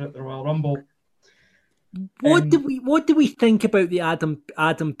contender at the Royal Rumble. What do we think about the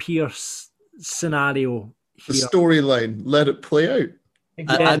Adam Pearce scenario here? The storyline, let it play out.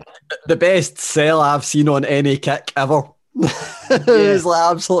 Exactly. And the best sell I've seen on any kick ever. It was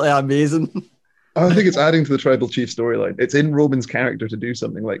like absolutely amazing. I think it's adding to the Tribal Chief storyline. It's in Roman's character to do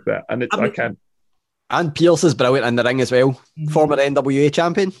something like that, and I can't. And Pierce is brilliant in the ring as well. Former NWA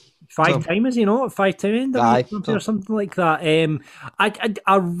champion. 5 time, is he not? 5-time NWA champion or something like that.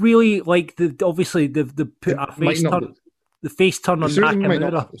 I really like obviously they've put a face turn on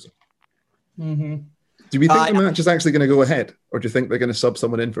Nakamura. Do we think the match is actually going to go ahead, or do you think they're going to sub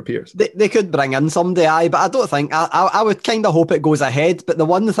someone in for Pierce? They could bring in somebody, but I don't think. I would kind of hope it goes ahead. But the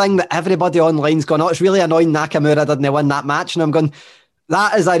one thing that everybody online's gone, it's really annoying Nakamura didn't win that match, and I'm going,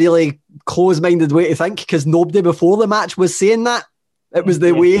 that is a really close-minded way to think, because nobody before the match was saying that. It was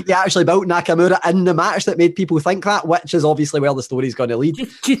the way they actually built Nakamura in the match that made people think that, which is obviously where the story's going to lead.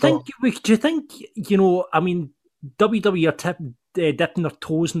 Do you think? I mean, WWE are dipping their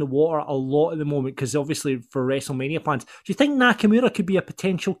toes in the water a lot at the moment, because obviously for WrestleMania plans. Do you think Nakamura could be a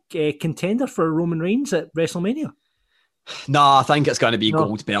potential contender for Roman Reigns at WrestleMania? No, I think it's going to be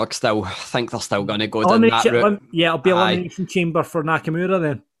Goldberg still. I think they're still going to go down that route. Yeah, it'll be Elimination Chamber for Nakamura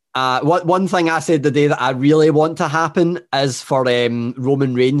then. One thing I said the day that I really want to happen is for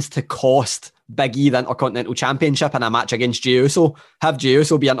Roman Reigns to cost Big E the Intercontinental Championship in a match against Jey Uso. Have Jey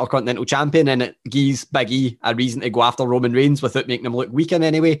Uso be Intercontinental Champion, and it gives Big E a reason to go after Roman Reigns without making him look weak in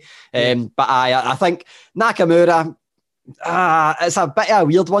any way. But I think Nakamura, it's a bit of a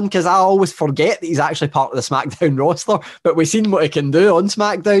weird one, because I always forget that he's actually part of the SmackDown roster, but we've seen what he can do on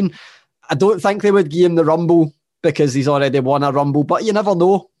SmackDown. I don't think they would give him the Rumble because he's already won a Rumble, but you never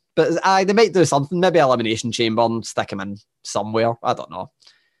know. But they might do something, maybe Elimination Chamber and stick him in somewhere. I don't know.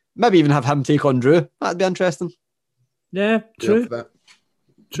 Maybe even have him take on Drew. That'd be interesting. Yeah, true.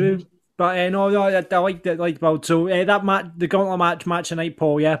 True. But no, I like that. So that match, the Gauntlet match tonight,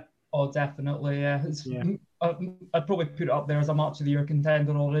 Paul. Yeah. Oh, definitely. Yeah. I'd probably put it up there as a match of the year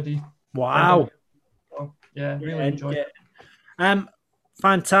contender already. Wow. Yeah, really enjoyed it.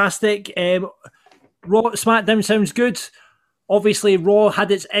 Fantastic. Raw SmackDown sounds good. Obviously, Raw had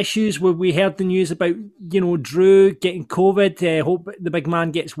its issues where we heard the news about, Drew getting COVID. Hope the big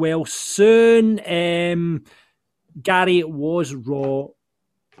man gets well soon. Gary, was Raw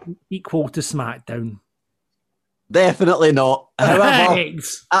equal to SmackDown? Definitely not. However,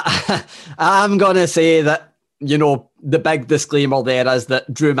 I'm going to say that, the big disclaimer there is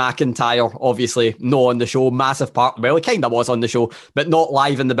that Drew McIntyre, obviously not on the show, massive part, well, he kind of was on the show, but not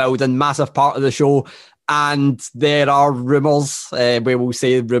live in the building, massive part of the show. And there are rumours, we will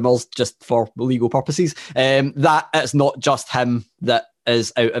say rumours just for legal purposes, that it's not just him that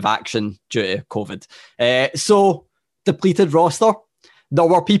is out of action due to COVID. So, depleted roster. There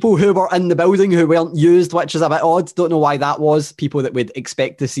were people who were in the building who weren't used, which is a bit odd. Don't know why that was. People that we'd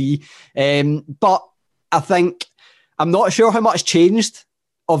expect to see. But I think, I'm not sure how much changed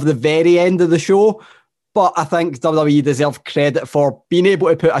of the very end of the show, but I think WWE deserve credit for being able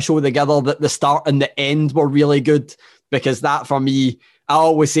to put a show together that the start and the end were really good, because that, for me, I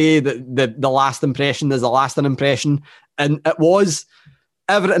always say that the last impression is the lasting impression, and it was.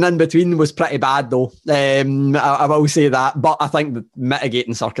 Everything in between was pretty bad, though. I will say that, but I think the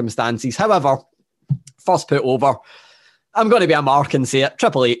mitigating circumstances. However, first put over, I'm going to be a mark and say it.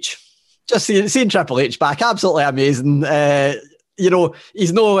 Triple H. Just seeing Triple H back, absolutely amazing.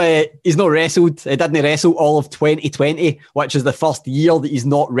 He's no wrestled. He didn't wrestle all of 2020, which is the first year that he's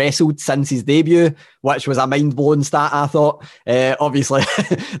not wrestled since his debut, which was a mind-blowing stat, I thought. Obviously,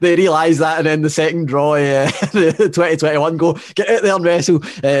 they realised that, and then the second draw, the 2021 go, get out there and wrestle.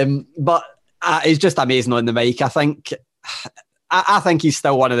 But he's just amazing on the mic. I think he's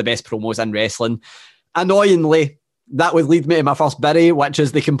still one of the best promos in wrestling. Annoyingly, that would lead me to my first bury, which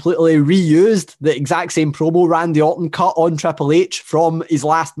is they completely reused the exact same promo Randy Orton cut on Triple H from his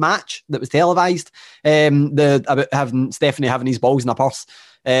last match that was televised. About having Stephanie having his balls in a purse.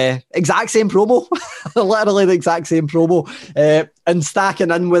 Exact same promo. Literally the exact same promo. And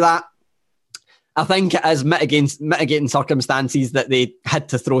stacking in with that, I think it is mitigating circumstances that they had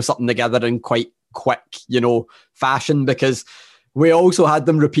to throw something together in quite quick, fashion, because we also had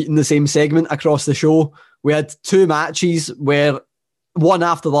them repeating the same segment across the show. We had two matches where one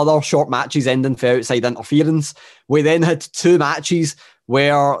after the other, short matches ending for outside interference. We then had two matches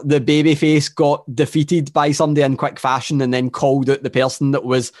where the babyface got defeated by somebody in quick fashion and then called out the person that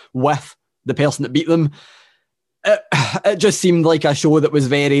was with the person that beat them. It just seemed like a show that was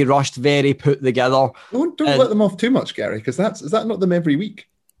very rushed, very put together. Don't let them off too much, Gary, because is that not them every week?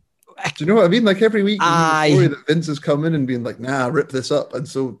 Do you know what I mean? Like every week, the story that Vince has come in and been like, "Nah, rip this up," and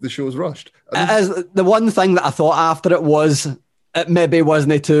so the show's rushed. The one thing that I thought after it was, it maybe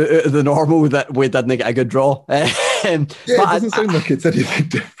wasn't too out of the normal that we didn't get a good draw. It doesn't sound like it's anything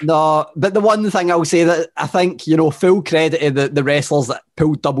different. No, but the one thing I'll say that I think, full credit to the wrestlers that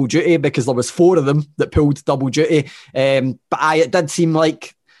pulled double duty, because there was 4 of them that pulled double duty. But it did seem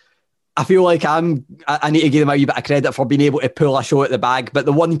like, I feel like I need to give them a wee bit of credit for being able to pull a show at the bag. But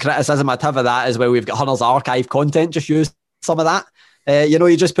the one criticism I'd have of that is, well, we've got Hunter's archive content, just use some of that.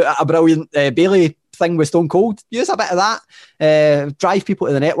 You just put a brilliant Bailey thing with Stone Cold, use a bit of that, drive people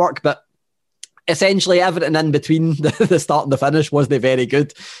to the network. But essentially everything in between the start and the finish wasn't very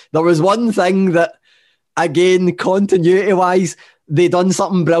good. There was one thing that, again, continuity-wise, they done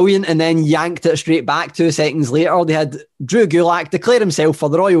something brilliant and then yanked it straight back 2 seconds later. They had Drew Gulak declare himself for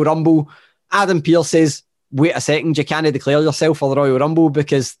the Royal Rumble. Adam Pearce says, wait a second, you can't declare yourself for the Royal Rumble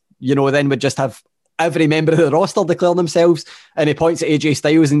because, then we'd just have every member of the roster declare themselves. And he points at AJ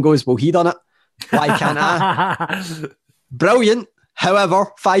Styles and goes, well, he done it. Why can't I? Brilliant.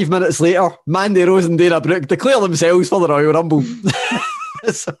 However, 5 minutes later, Mandy Rose and Dana Brooke declare themselves for the Royal Rumble.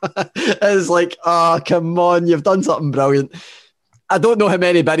 It's like, come on, you've done something brilliant. I don't know how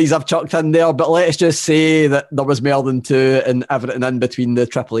many biddies I've chucked in there, but let's just say that there was more than 2 and everything in between the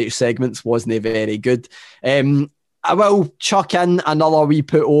Triple H segments wasn't very good. I will chuck in another wee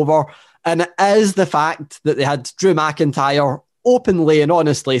put over, and it is the fact that they had Drew McIntyre openly and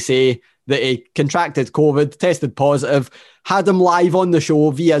honestly say that he contracted COVID, tested positive, had him live on the show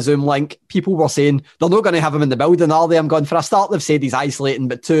via Zoom link. People were saying they're not going to have him in the building, are they? I'm going, for a start, they've said he's isolating,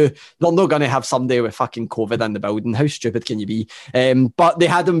 but 2, they're not going to have somebody with fucking COVID in the building. How stupid can you be? But they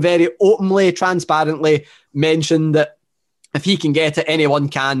had him very openly, transparently mentioned that if he can get it, anyone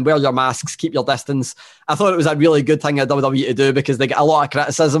can. Wear your masks, keep your distance. I thought it was a really good thing of WWE to do, because they get a lot of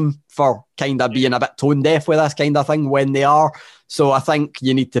criticism for kind of being a bit tone deaf with this kind of thing when they are. So I think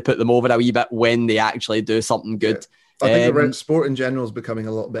you need to put them over a wee bit when they actually do something good. I think sport in general is becoming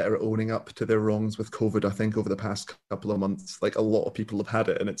a lot better at owning up to their wrongs with COVID. I think over the past couple of months, like, a lot of people have had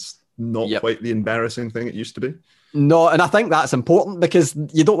it, and it's not quite the embarrassing thing it used to be. No, and I think that's important, because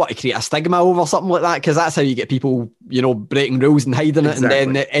you don't want to create a stigma over something like that, because that's how you get people, breaking rules and hiding it, and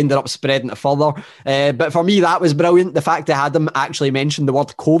then it ended up spreading it further. But for me, that was brilliant. The fact they had them actually mention the word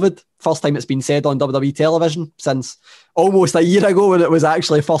COVID, first time it's been said on WWE television since almost a year ago when it was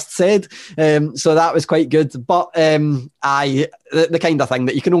actually first said. So that was quite good. But the kind of thing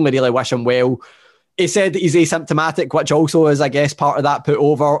that you can only really wish him well. He said that he's asymptomatic, which also is, I guess, part of that put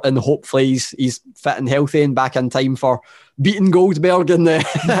over, and hopefully he's fit and healthy and back in time for beating Goldberg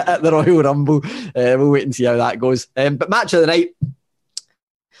at the Royal Rumble. We'll wait and see how that goes. But match of the night,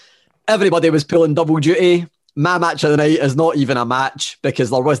 everybody was pulling double duty. My match of the night is not even a match because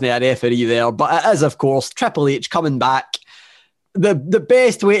there wasn't a referee there, but it is, of course, Triple H coming back. The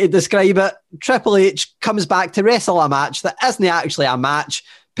best way to describe it, Triple H comes back to wrestle a match that isn't actually a match,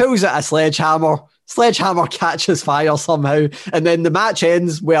 pulls out a sledgehammer catches fire somehow, and then the match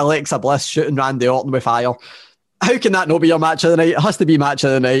ends with Alexa Bliss shooting Randy Orton with fire. How can that not be your match of the night? It has to be match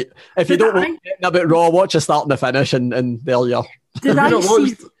of the night. If you don't know about Raw, watch the start and the finish, and there you are. If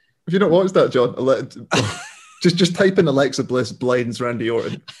you don't watch that, John, just type in Alexa Bliss blinds Randy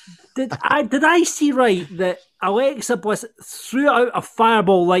Orton. Did I see right that Alexa Bliss threw out a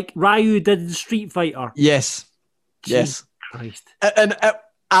fireball like Ryu did in Street Fighter? Yes. Jesus Christ. And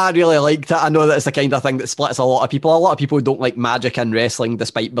I really liked it. I know that it's the kind of thing that splits a lot of people. A lot of people don't like magic in wrestling,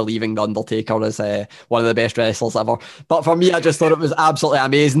 despite believing The Undertaker is one of the best wrestlers ever. But for me, I just thought it was absolutely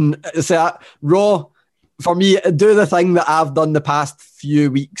amazing. So, Raw, for me, do the thing that I've done the past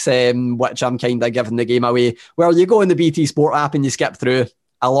few weeks, which I'm kind of giving the game away, where you go in the BT Sport app and you skip through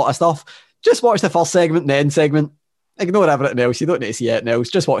a lot of stuff. Just watch the first segment and the end segment. Ignore everything else. You don't need to see anything else.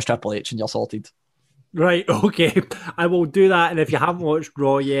 Just watch Triple H and you're sorted. Right, okay. I will do that. And if you haven't watched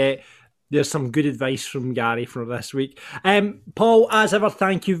Raw yet, there's some good advice from Gary for this week. Paul, as ever,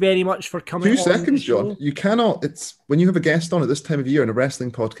 thank you very much for coming 2 seconds, John. You cannot, it's when you have a guest on at this time of year in a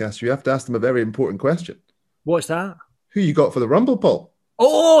wrestling podcast, you have to ask them a very important question. What's that? Who you got for the Rumble, Paul?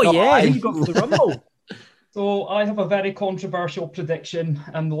 Oh yeah, who you got for the Rumble? So I have a very controversial prediction,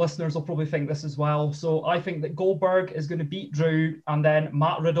 and the listeners will probably think this as well. So I think that Goldberg is going to beat Drew, and then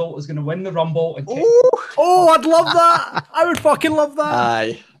Matt Riddle is going to win the Rumble. And I'd love that. I would fucking love that.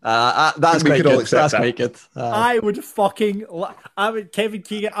 Aye. That's quite good. That's quite good. I would fucking... Kevin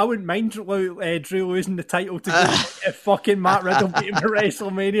Keegan, I wouldn't mind Drew losing the title to go if fucking Matt Riddle beat him at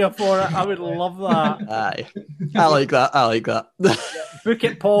WrestleMania for it. I would love that. Aye. I like that. Book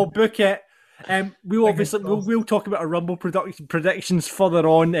it, Paul. Book it. We'll talk about our Rumble predictions further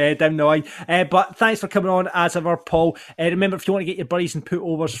on down the line. But thanks for coming on as ever, Paul. Remember, if you want to get your buddies and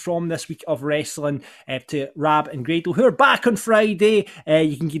put-overs from this week of wrestling to Rab and Grado, who are back on Friday,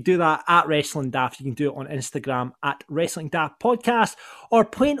 you can do that at Wrestling Daft. You can do it on Instagram at Wrestling Daft Podcast or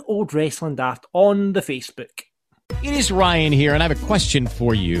Plain Old Wrestling Daft on the Facebook. It is Ryan here, and I have a question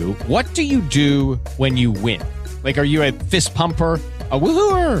for you. What do you do when you win? Like, are you a fist pumper, a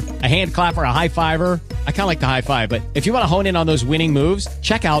woohooer, a hand clapper, a high fiver? I kind of like the high five, but if you want to hone in on those winning moves,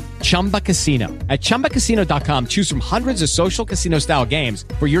 check out Chumba Casino. At ChumbaCasino.com, choose from hundreds of social casino style games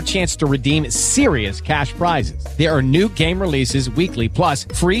for your chance to redeem serious cash prizes. There are new game releases weekly, plus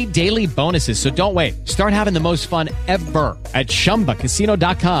free daily bonuses. So don't wait. Start having the most fun ever at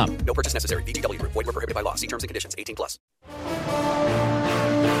ChumbaCasino.com. No purchase necessary. VGW Group. Void where prohibited by law. See terms and conditions. 18+.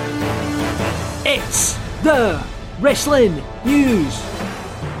 It's the Wrestling News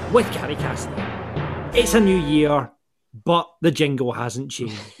with Gary Cassidy. It's a new year, but the jingle hasn't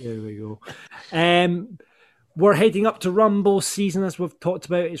changed. There we go. We're heading up to Rumble season, as we've talked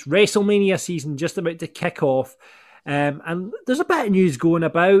about. It's WrestleMania season just about to kick off. And there's a bit of news going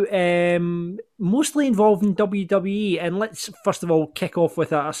about, mostly involving WWE. And let's first of all kick off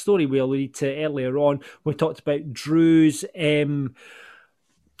with a story we alluded to earlier on. We talked about Drew's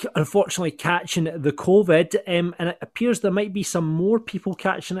unfortunately catching the COVID, and it appears there might be some more people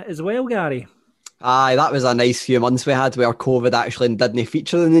catching it as well, Gary. Aye, that was a nice few months we had where COVID actually didn't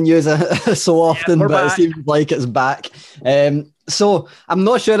feature in the news so often, but back. It seems like it's back. So I'm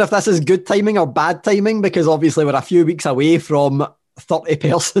not sure if this is good timing or bad timing, because obviously we're a few weeks away from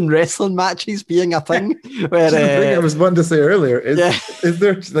 30-person wrestling matches being a thing. Where, the thing I was wanting to say earlier is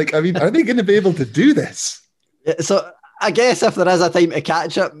there, like, I mean, are they going to be able to do this? So I guess if there is a time to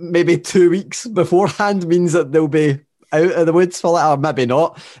catch it, maybe 2 weeks beforehand means that they'll be out of the woods for it, or maybe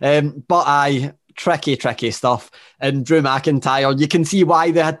not. But tricky stuff. And Drew McIntyre, you can see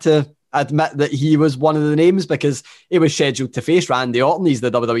why they had to admit that he was one of the names, because he was scheduled to face Randy Orton. He's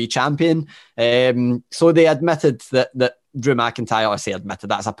the WWE champion. So they admitted that Drew McIntyre, I say admitted,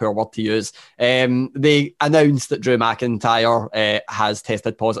 that's a poor word to use. They announced that Drew McIntyre has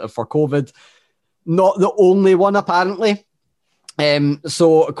tested positive for COVID. Not the only one, apparently.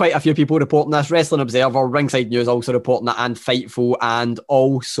 So quite a few people reporting this. Wrestling Observer, Ringside News also reporting it, and Fightful, and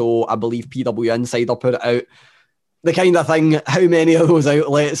also I believe PW Insider put it out. The kind of thing, how many of those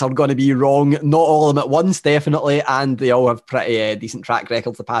outlets are going to be wrong? Not all of them at once, definitely, and they all have pretty decent track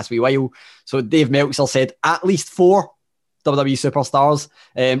records the past wee while. So Dave Meltzer said at least 4 WWE superstars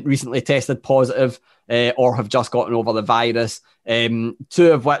recently tested positive or have just gotten over the virus. 2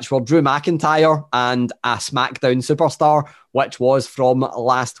 of which were Drew McIntyre and a SmackDown superstar, which was from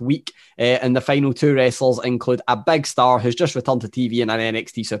last week. And the final 2 wrestlers include a big star who's just returned to TV and an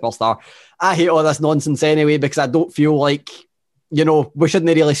NXT superstar. I hate all this nonsense anyway, because I don't feel like, you know, we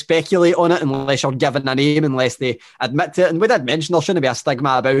shouldn't really speculate on it unless you're given a name, unless they admit to it. And we did mention there shouldn't be a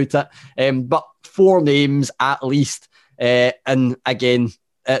stigma about it. But 4 names at least. And again,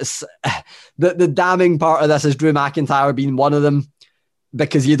 it's the damning part of this is Drew McIntyre being one of them,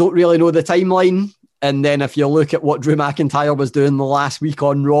 because you don't really know the timeline. And then if you look at what Drew McIntyre was doing the last week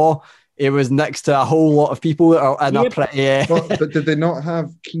on Raw, it was next to a whole lot of people that are in a pretty... But did they not have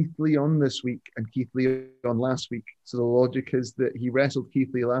Keith Lee on this week and Keith Lee on last week? So the logic is that he wrestled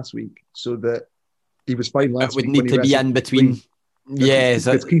Keith Lee last week, so that he was fine last week. It would need to be in between. Yeah,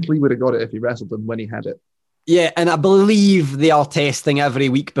 because Keith Lee would have got it if he wrestled him when he had it. Yeah, and I believe they are testing every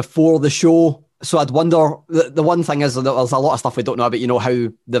week before the show. So I'd wonder, the one thing is that there's a lot of stuff we don't know about, you know, how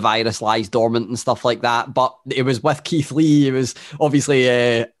the virus lies dormant and stuff like that. But it was with Keith Lee. He was obviously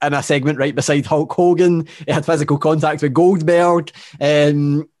in a segment right beside Hulk Hogan. He had physical contact with Goldberg.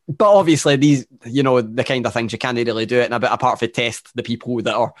 But obviously these, you know, the kind of things you can't really do it in a bit apart from test the people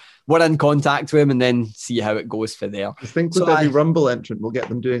that were in contact with him and then see how it goes for there. I think with every Rumble entrant, we'll get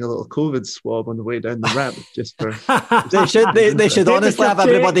them doing a little COVID swab on the way down the ramp, just for... They should honestly have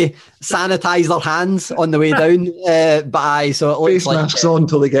everybody sanitize their hands on the way down. So it looks face masks on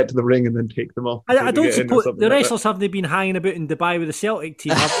until they get to the ring and then take them off. I don't suppose the wrestlers have they been hanging about in Dubai with the Celtic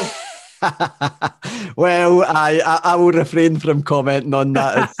team, have they? Well, I will refrain from commenting on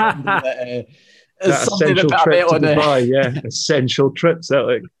that. It's somebody that put a bet on Dubai, yeah, essential trip,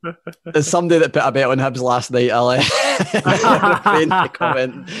 Celtic. It's somebody that put a bet on Hibs last night. I'll refrain to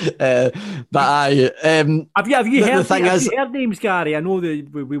comment. Have you heard names, Gary? I know that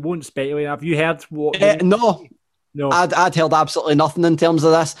we won't speculate. Have you heard what? No. I'd heard absolutely nothing in terms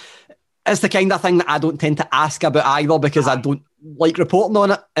of this. It's the kind of thing that I don't tend to ask about either, because I don't like reporting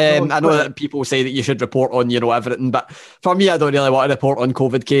on it. I know that people say that you should report on, everything, but for me, I don't really want to report on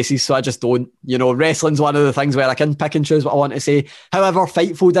COVID cases, so I just don't. Wrestling's one of the things where I can pick and choose what I want to say. However,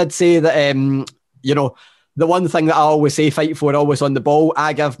 Fightful did say that, the one thing that I always say, Fightful are always on the ball.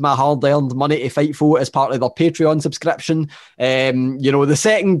 I give my hard-earned money to Fightful as part of their Patreon subscription. The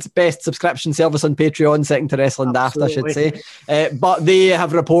second best subscription service on Patreon, second to Wrestling Daft, I should say. But they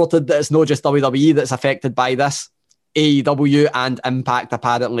have reported that it's not just WWE that's affected by this. AEW and Impact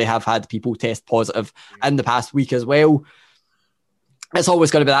apparently have had people test positive in the past week as well. It's always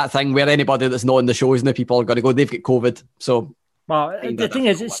going to be that thing where anybody that's not on the shows now, people are going to go, they've got COVID. So... Well, the thing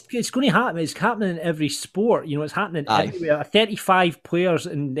is, it's going to happen. It's happening in every sport. It's happening everywhere. 35 players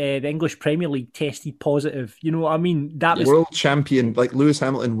in the English Premier League tested positive. You know what I mean? That was world champion. Like Lewis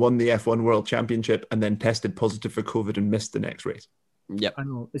Hamilton won the F1 World Championship and then tested positive for COVID and missed the next race. Yep. I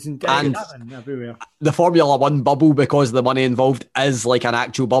know. It's everywhere. The Formula One bubble, because of the money involved, is like an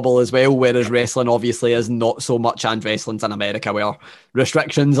actual bubble as well, whereas wrestling obviously is not so much, and wrestling's in America where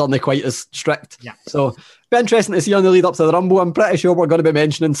restrictions aren't quite as strict. Yeah. So be interesting to see on the lead up to the Rumble. I'm pretty sure we're going to be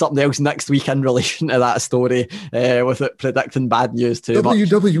mentioning something else next week in relation to that story, with it predicting bad news too.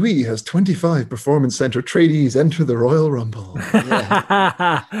 WWE has 25 Performance Center tradies enter the Royal Rumble.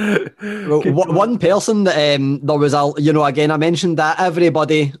 One person that there was again, I mentioned that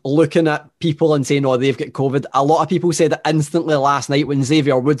everybody looking at people and saying, oh, they've got COVID. A lot of people said it instantly last night when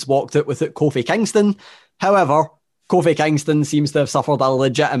Xavier Woods walked out with it, Kofi Kingston. However, Kofi Kingston seems to have suffered a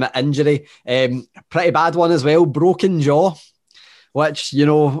legitimate injury. Pretty bad one as well, broken jaw, which,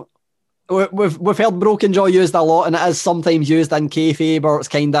 we've heard broken jaw used a lot, and it is sometimes used in kayfabe, or it's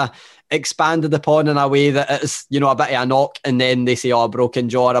kind of expanded upon in a way that it's, a bit of a knock, and then they say, oh, a broken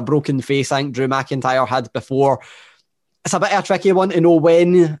jaw or a broken face. I think Drew McIntyre had before. It's a bit of a tricky one to know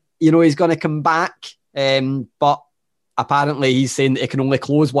when, he's going to come back, but apparently he's saying that he can only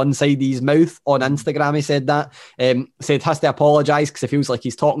close one side of his mouth. On Instagram he said that. Said has to apologise because it feels like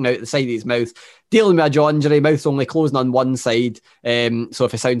he's talking out the side of his mouth. Dealing with a jaw injury, mouth's only closing on one side. So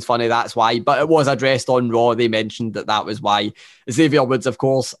if it sounds funny, that's why. But it was addressed on Raw. They mentioned that was why. Xavier Woods, of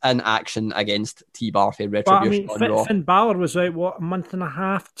course, in action against T-Bar for Retribution on Raw. Finn Balor was out, a month and a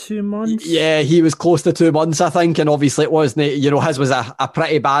half, 2 months? Yeah, he was close to 2 months, I think. And obviously it wasn't, his was a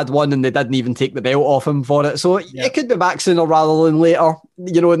pretty bad one, and they didn't even take the belt off him for it. So it could be back sooner rather than later.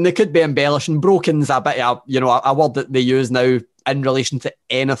 And they could be embellishing. Broken's a bit of, a word that they use now in relation to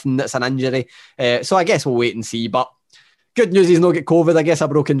anything that's an injury. So I guess we'll wait and see. But good news, he's not got COVID. I guess a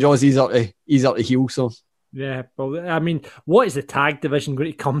broken jaw's easier to heal. So yeah, well, I mean, what is the tag division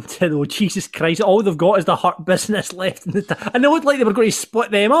going to come to though? Jesus Christ, all they've got is the Hurt Business left in the and it looked like they were going to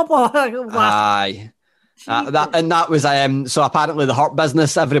split them up. Aye. That was so apparently the Hurt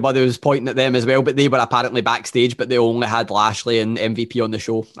Business, everybody was pointing at them as well, but they were apparently backstage, but they only had Lashley and MVP on the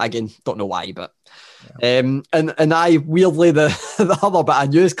show. Again, don't know why, but and I weirdly the other bit of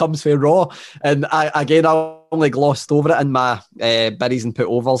news comes from Raw, and I only glossed over it in my buries and put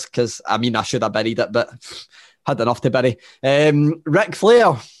overs because I should have buried it, but had enough to bury. Ric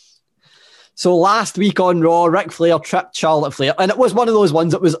Flair. So last week on Raw, Ric Flair tripped Charlotte Flair, and it was one of those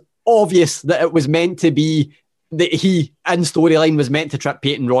ones that was obvious that it was meant to be that he in storyline was meant to trip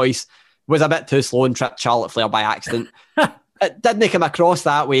Peyton Royce, was a bit too slow and tripped Charlotte Flair by accident. It didn't come across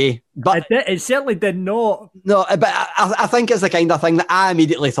that way, but it certainly did not. No, but I think it's the kind of thing that I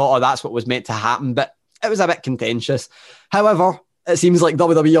immediately thought, oh, that's what was meant to happen, but it was a bit contentious. However, it seems like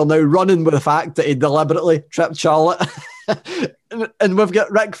WWE are now running with the fact that he deliberately tripped Charlotte, and we've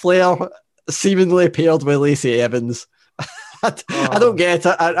got Ric Flair seemingly paired with Lacey Evans. I don't get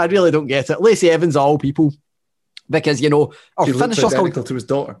it. I really don't get it. Lacey Evans of all people, because our she finisher's looks identical to his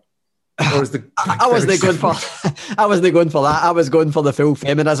daughter. Or is I wasn't going for that. I was going for the full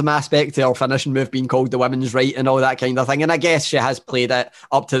feminism aspect to her finishing move being called the women's right and all that kind of thing. And I guess she has played it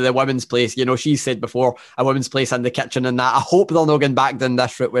up to the women's place. She's said before a women's place in the kitchen and that. I hope they're not going back down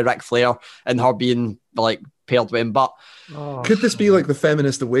this route with Ric Flair and her being like paired with him. But could this be like the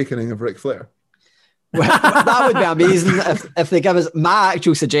feminist awakening of Ric Flair? That would be amazing if they give us. My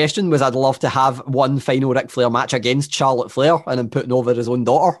actual suggestion was I'd love to have one final Ric Flair match against Charlotte Flair and then putting over his own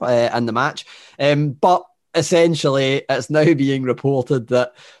daughter in the match. But essentially, it's now being reported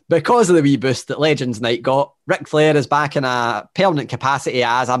that because of the wee boost that Legends Night got, Ric Flair is back in a permanent capacity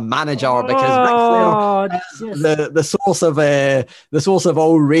as a manager because Ric Flair is the source of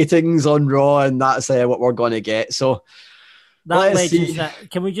all ratings on Raw, and that's what we're going to get. So. That Legends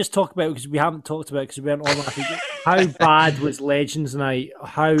Night, can we just talk about, because we haven't talked about it because we weren't on last week, how bad was Legends Night?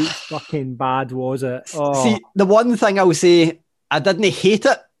 How fucking bad was it? Oh. See, the one thing I will say, I didn't hate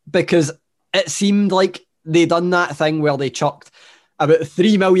it because it seemed like they done that thing where they chucked about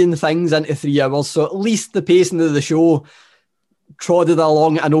 3 million things into 3 hours. So at least the pacing of the show trotted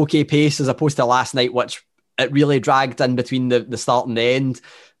along at an okay pace as opposed to last night, which it really dragged in between the start and the end.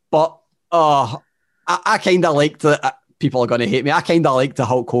 But I kind of liked it. People are going to hate me. I kind of liked the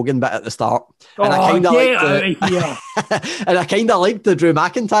Hulk Hogan bit at the start. And I kind of and I kind of liked the Drew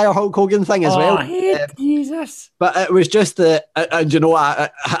McIntyre Hulk Hogan thing as well. Jesus. But it was just and you know,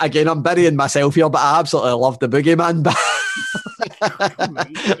 again, I'm burying myself here, but I absolutely loved the Boogeyman bit.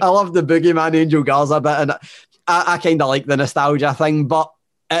 I love the Boogeyman Angel Garza bit, and I kind of like the nostalgia thing, but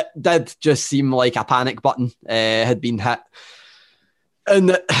it did just seem like a panic button had been hit.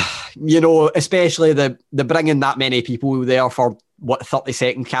 And, you know, especially the bringing that many people there for,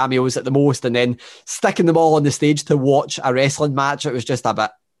 30-second cameos at the most, and then sticking them all on the stage to watch a wrestling match, it was just a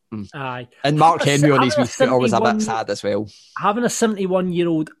bit... Aye. And Mark Henry on his wee scooter was a bit sad as well. Having a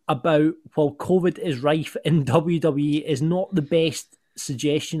 71-year-old about while COVID is rife in WWE is not the best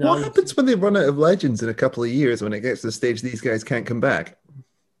suggestion. What happens when they run out of legends in a couple of years when it gets to the stage these guys can't come back?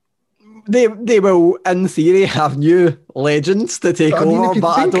 They will, in theory, have new legends to take over,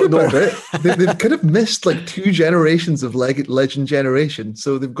 but I don't know. They've kind of missed like 2 generations of legend generation.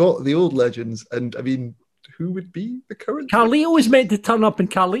 So they've got the old legends, and I mean, who would be the current? Carlito was meant to turn up, and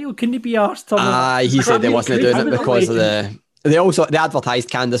Carlito couldn't be arsed turning up. He said they wasn't doing it because of the... They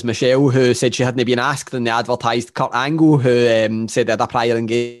advertised Candice Michelle, who said she hadn't been asked, and they advertised Kurt Angle, who said they had a prior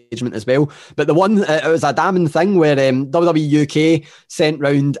engagement as well. But the one, it was a damning thing where WWE UK sent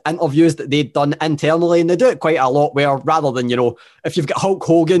round interviews that they'd done internally, and they do it quite a lot where rather than, you know, if you've got Hulk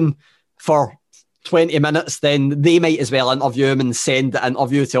Hogan for 20 minutes, then they might as well interview him and send the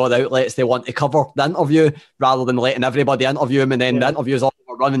interview to all the outlets they want to cover the interview, rather than letting everybody interview him and then the interview's all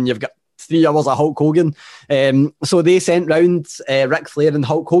overrun and you've got 3 hours of Hulk Hogan. So they sent round Ric Flair and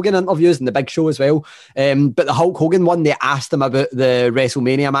Hulk Hogan interviews in the big show as well. But the Hulk Hogan one, they asked him about the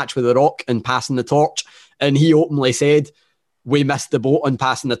WrestleMania match with The Rock and passing the torch. And he openly said, we missed the boat on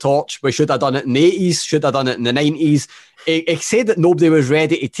passing the torch. We should have done it in the 80s, should have done it in the 90s. He said that nobody was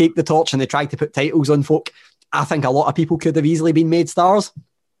ready to take the torch and they tried to put titles on folk. I think a lot of people could have easily been made stars.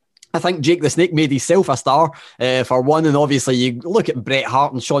 I think Jake the Snake made himself a star for one, and obviously you look at Bret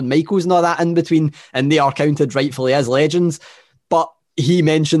Hart and Shawn Michaels and all that in between, and they are counted rightfully as legends. But he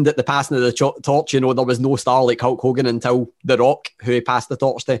mentioned that the passing of the torch, you know, there was no star like Hulk Hogan until The Rock, who he passed the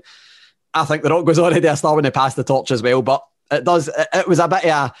torch to. I think The Rock was already a star when he passed the torch as well, but it was a bit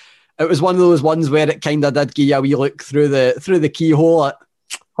of it was one of those ones where it kind of did give you a wee look through the keyhole at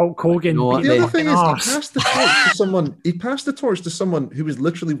Hulk Hogan. The other thing is, he passed the torch to someone. He passed the torch to someone who was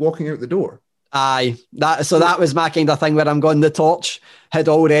literally walking out the door. Aye, that was my kind of thing where I'm going. The torch had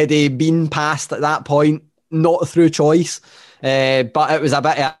already been passed at that point, not through choice, but it was a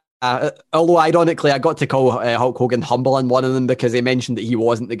bit. Although ironically, I got to call Hulk Hogan humble in one of them because he mentioned that he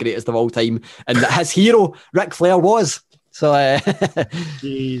wasn't the greatest of all time and that his hero Ric Flair was. So,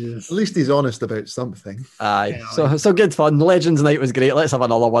 Jesus. At least he's honest about something. Aye, so good fun. Legends Night was great. Let's have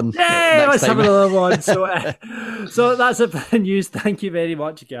another one. Yeah, let's have another one. So that's it for the news. Thank you very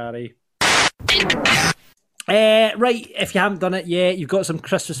much, Gary. Right, if you haven't done it yet, you've got some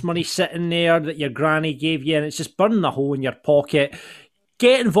Christmas money sitting there that your granny gave you, and it's just burning a hole in your pocket.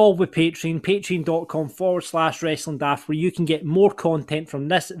 Get involved with Patreon, patreon.com/Wrestling Daft, where you can get more content from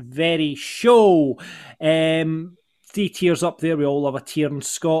this very show. 3 tiers up there. We all have a tier in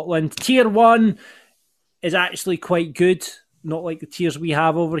Scotland. Tier 1 is actually quite good, not like the tiers we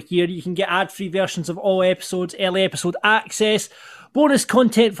have over here. You can get ad-free versions of all episodes, early episode access, bonus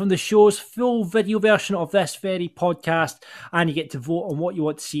content from the shows, full video version of this very podcast, and you get to vote on what you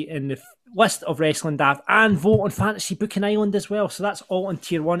want to see in the list of Wrestling Daft and vote on Fantasy Booking Island as well. So that's all on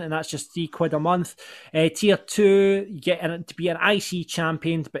tier 1, and that's just £3 a month. Tier 2, you get in it to be an IC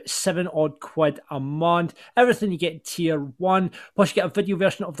champion, but £7 odd a month. Everything you get in tier 1. Plus you get a video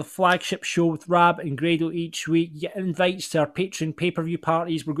version of the flagship show with Rab and Grado each week. You get invites to our Patreon pay-per-view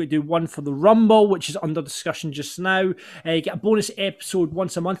parties. We're going to do one for the Rumble, which is under discussion just now. You get a bonus episode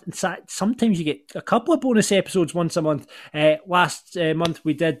once a month. In fact, sometimes you get a couple of bonus episodes once a month. Last month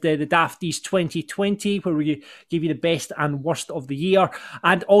we did the Daft 2020, where we give you the best and worst of the year,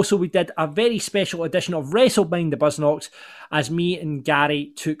 and also we did a very special edition of WrestleMania the Buzznocks as me and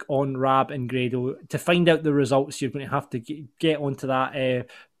Gary took on Rab and Grado. To find out the results, you're going to have to get onto that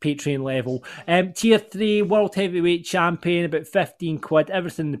Patreon level. Tier 3, World Heavyweight Champion, about 15 quid.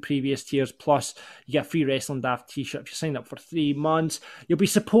 Everything in the previous tiers, plus you get a free Wrestling Daft t-shirt if you sign up for 3 months. You'll be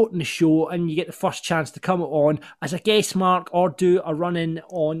supporting the show, and you get the first chance to come on as a guest mark or do a run-in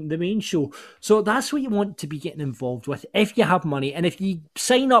on the main show. So that's what you want to be getting involved with if you have money. And if you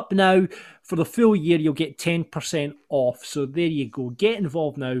sign up now for the full year, you'll get 10% off. So there you go. Get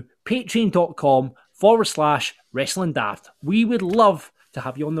involved now. Patreon.com/Wrestling Daft. We would love to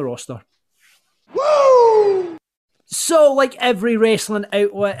have you on the roster. Woo! So, like every wrestling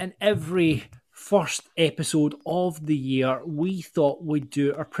outlet and every first episode of the year, we thought we'd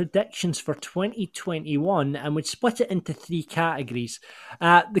do our predictions for 2021 and we'd split it into 3 categories.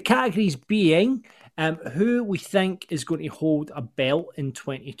 The categories being who we think is going to hold a belt in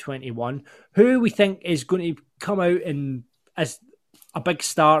 2021, who we think is going to come out as a big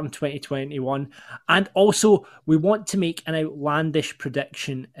star in 2021, and also we want to make an outlandish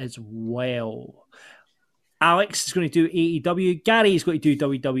prediction as well. Alex is going to do AEW, Gary is going to do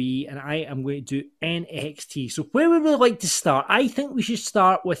WWE, and I am going to do NXT. So where would we like to start? I think we should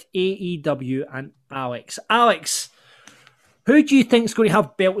start with AEW and Alex. Alex, who do you think is going to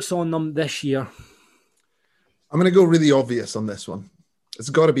have belts on them this year? I'm going to go really obvious on this one. It's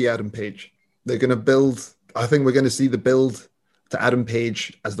got to be Adam Page. They're going to build, I think we're going to see the build to Adam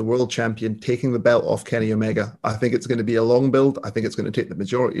Page as the world champion, taking the belt off Kenny Omega. I think it's going to be a long build. I think it's going to take the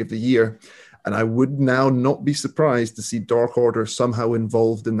majority of the year. And I would now not be surprised to see Dark Order somehow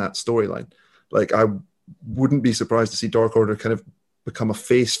involved in that storyline. Like, I wouldn't be surprised to see Dark Order kind of become a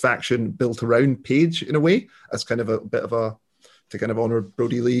face faction built around Page in a way, as kind of a bit of a, to kind of honor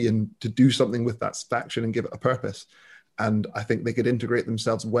Brody Lee and to do something with that faction and give it a purpose. And I think they could integrate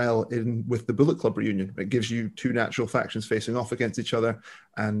themselves well in with the Bullet Club reunion. It gives you 2 natural factions facing off against each other,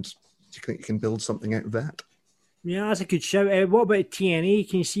 and you think you can build something out of that. Yeah, that's a good shout. What about TNA?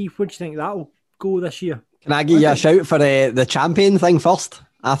 Can you see where do you think that'll go this year? Can I give you a shout for the champion thing first?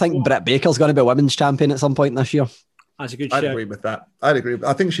 I think Britt Baker's going to be women's champion at some point this year. That's a good I'd shout. agree with that.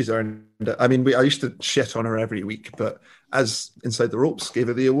 I think she's earned it. I mean, I used to shit on her every week, but as Inside the Ropes gave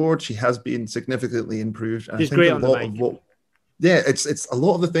her the award, she has been significantly improved. And She's I think great a on the lot mic. of what, yeah, it's a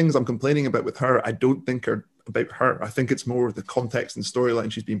lot of the things I'm complaining about with her, I don't think are about her. I think it's more the context and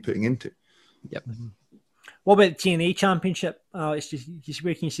storyline she's been putting into. Yep. Mm-hmm. What about the TNA Championship? Where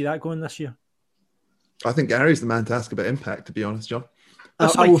can you see that going this year? I think Gary's the man to ask about Impact, to be honest, John.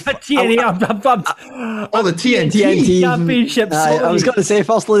 TNA. The TNT Championship. I was going to say,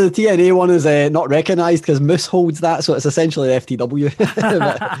 firstly, the TNA one is not recognised because Moose holds that, so it's essentially FTW.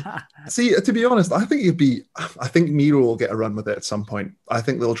 See, to be honest, I think Miro will get a run with it at some point. I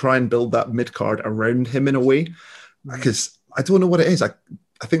think they'll try and build that mid card around him in a way, because I don't know what it is. I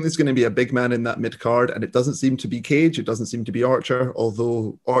think there's going to be a big man in that mid card, and it doesn't seem to be Cage. It doesn't seem to be Archer,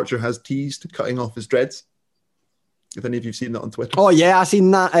 although Archer has teased cutting off his dreads. If any of you've seen that on Twitter. Oh, yeah, I've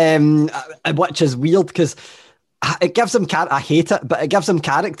seen that, which is weird because it gives him I hate it, but it gives him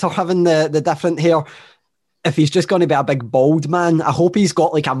character having the different hair. If he's just going to be a big bald man, I hope he's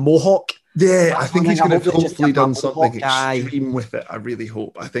got like a mohawk. Yeah, I think he's going to have hopefully done something guy. extreme with it. I really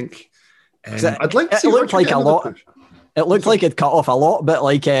hope. I think I'd like to see it looked like a lot. It looked like it cut off a lot, but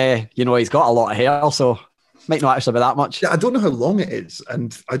like he's got a lot of hair, so might not actually be that much. Yeah, I don't know how long it is,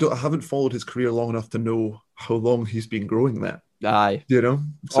 and I haven't followed his career long enough to know how long he's been growing that. Aye, so,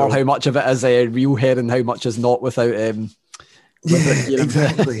 or how much of it is real hair and how much is not without.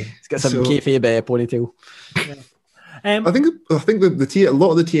 Exactly. He's got some kayfabe ponytail. Yeah. I think a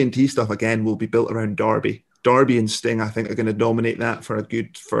lot of the TNT stuff again will be built around Darby. Darby and Sting, I think, are going to dominate that for a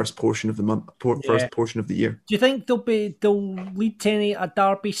good first portion of the month, first portion of the year. Do you think they'll lead to a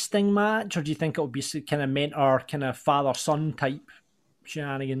Darby Sting match, or do you think it'll be kind of mentor, kind of father son type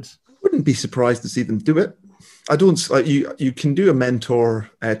shenanigans? I wouldn't be surprised to see them do it. I don't like you can do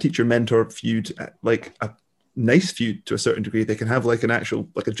a teacher mentor feud, like a nice feud to a certain degree. They can have like an actual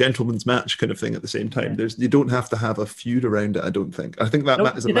like a gentleman's match kind of thing at the same time. Yeah. You don't have to have a feud around it. I don't think. I think that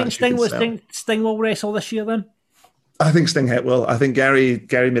is a match. Do you think Sting will wrestle this year then? I think Sting will. I think Gary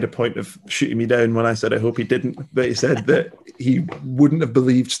made a point of shooting me down when I said I hope he didn't, but he said that he wouldn't have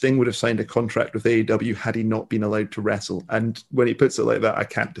believed Sting would have signed a contract with AEW had he not been allowed to wrestle. And when he puts it like that, I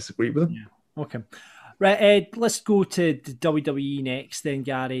can't disagree with him. Yeah. Okay. Right, Ed, let's go to the WWE next then,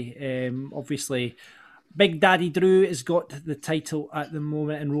 Gary. Obviously, Big Daddy Drew has got the title at the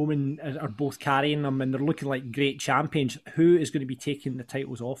moment, and Roman are both carrying them, and they're looking like great champions. Who is going to be taking the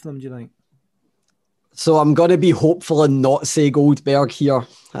titles off them, do you think? So I'm going to be hopeful and not say Goldberg here.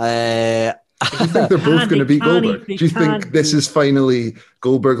 I think they're both going to beat Goldberg. Do you think this is finally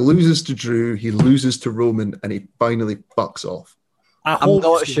Goldberg loses to Drew, he loses to Roman, and he finally fucks off? I'm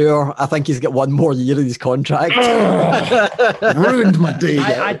not sure. I think he's got one more year in his contract. Ruined my day.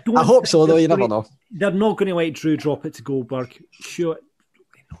 I hope so, though. You never know. They're not going to let Drew drop it to Goldberg. Sure.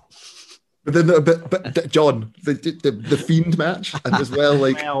 But then, but John, the Fiend match, and as well,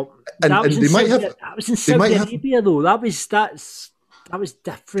 like, and they might have. That was in Saudi Arabia, though. That was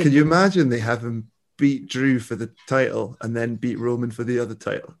different. Can you imagine they have him beat Drew for the title and then beat Roman for the other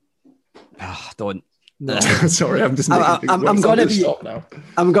title? Don't. No. Sorry, I'm just. I'm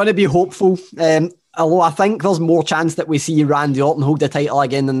going to be hopeful. Although I think there's more chance that we see Randy Orton hold the title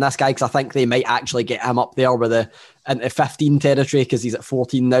again than this guy, because I think they might actually get him up there with into 15 territory, because he's at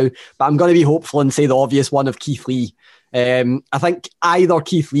 14 now. But I'm going to be hopeful and say the obvious one of Keith Lee. I think either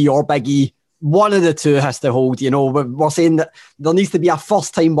Keith Lee or Big E, one of the two has to hold. You know, we're saying that there needs to be a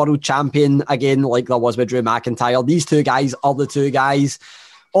first-time world champion again, like there was with Drew McIntyre. These two guys are the two guys.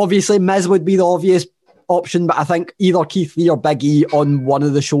 Obviously, Miz would be the obvious option, but I think either Keith Lee or Big E on one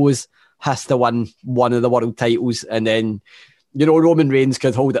of the shows has to win one of the world titles, and then, you know, Roman Reigns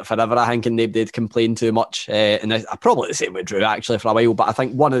could hold it forever, I think, and nobody'd complain too much. And I probably the same with Drew, actually, for a while, but I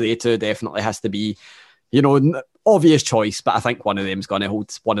think one of the two definitely has to be, you know, obvious choice, but I think one of them's going to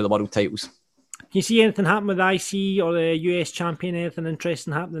hold one of the world titles. Can you see anything happen with IC or the US champion, anything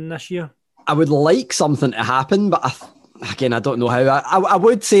interesting happening this year? I would like something to happen, but again, I don't know how. I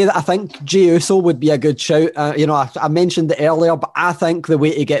would say that I think Jey Uso would be a good shout. You know, I mentioned it earlier, but I think the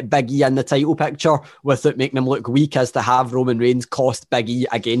way to get Big E in the title picture without making him look weak is to have Roman Reigns cost Big E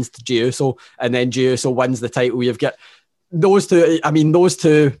against Jey Uso, and then Jey Uso wins the title. You've got those two. I mean, those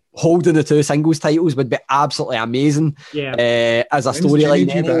two holding the two singles titles would be absolutely amazing. Yeah. As a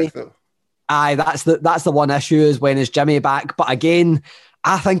storyline, anyway. Aye, that's the one issue, is when is Jimmy back? But again,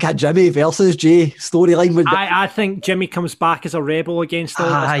 I think a Jimmy versus Jey storyline would be... I think Jimmy comes back as a rebel against all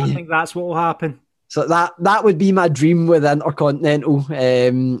this. I think that's what will happen. So that would be my dream with Intercontinental.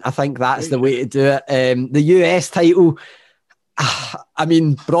 I think that's the way to do it. The US title, I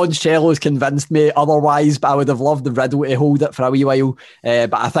mean, Braun Strowman's convinced me otherwise, but I would have loved the Riddle to hold it for a wee while.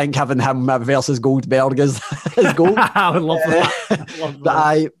 But I think having him versus Goldberg is gold. I would love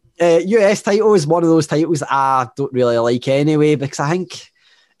that. US title is one of those titles that I don't really like anyway, because I think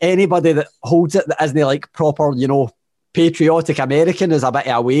anybody that holds it that isn't like proper, you know, patriotic American is a bit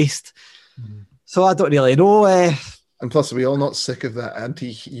of a waste. So I don't really know. And plus, are we all not sick of that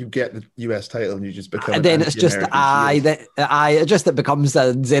you get the US title and you just become and then it's just, it becomes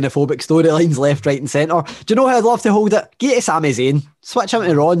a xenophobic storylines left, right and centre. Do you know how I'd love to hold it? Get to Sami Zayn, switch him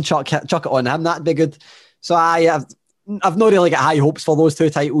to Ron, chuck it on him, that'd be good. So I've not really got high hopes for those two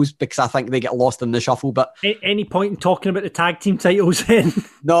titles because I think they get lost in the shuffle. But any point in talking about the tag team titles then?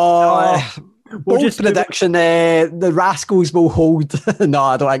 No. Bold prediction, the Rascals will hold. No,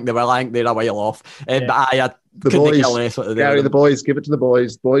 I don't think they will. I think they're a while off. But I couldn't care less what they're doing. Gary, the boys, give it to the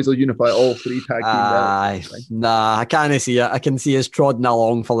boys. Boys will unify all three tag teams. Nah, I can't see it. I can see us trotting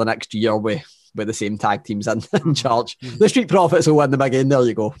along for the next year with the same tag teams in charge. The Street Profits will win them again. There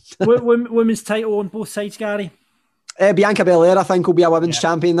you go. Women's title on both sides, Gary? Bianca Belair, I think, will be a women's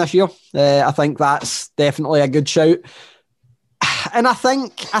champion this year. I think that's definitely a good shout. And I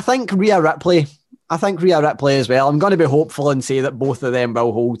think Rhea Ripley. I think Rhea Ripley as well. I'm going to be hopeful and say that both of them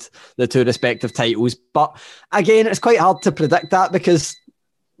will hold the two respective titles. But again, it's quite hard to predict that because,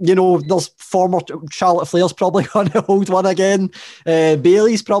 you know, there's former Charlotte Flair's probably going to hold one again.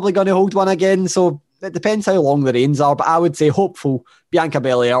 Bayley's probably going to hold one again. So it depends how long the reigns are. But I would say hopeful Bianca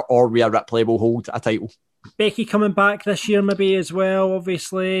Belair or Rhea Ripley will hold a title. Becky coming back this year, maybe as well.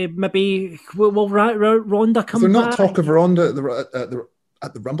 Obviously, maybe will Ronda come back? There's not talk of Ronda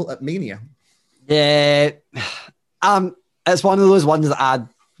at the Rumble at Mania. Yeah, it's one of those ones that I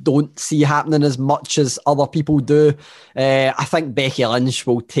don't see happening as much as other people do. I think Becky Lynch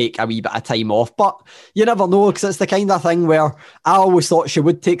will take a wee bit of time off, but you never know because it's the kind of thing where I always thought she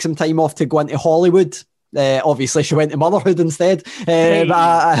would take some time off to go into Hollywood. Obviously, she went to motherhood instead. But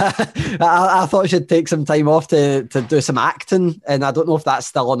I thought she'd take some time off to do some acting, and I don't know if that's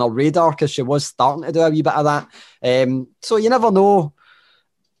still on her radar because she was starting to do a wee bit of that. So you never know.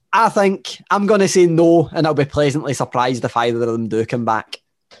 I think I'm going to say no, and I'll be pleasantly surprised if either of them do come back.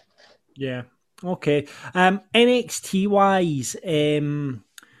 Yeah. Okay. NXT wise, the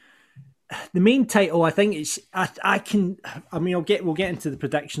main title, I think it's. We'll get into the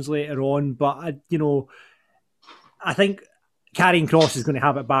predictions later on, but I think Karrion Kross is going to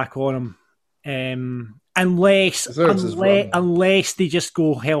have it back on him, unless they just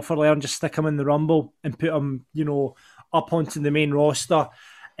go hell for leather and just stick him in the Rumble and put him, up onto the main roster.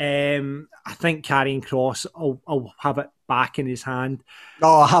 I think Karrion Kross will have it back in his hand.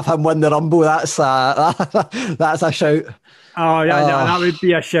 Oh, have him win the Rumble. That's a shout. Oh, yeah, that would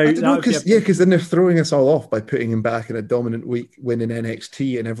be a shout. Because then they're throwing us all off by putting him back in a dominant week, winning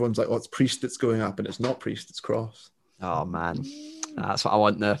NXT, and everyone's like, "Oh, it's Priest that's going up," and it's not Priest, it's Cross. Oh man, that's what I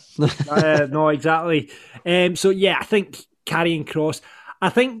want now. No, exactly. So yeah, I think Karrion Kross. I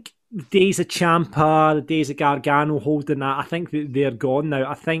think the days of Ciampa, the days of Gargano holding that, I think that they're gone now.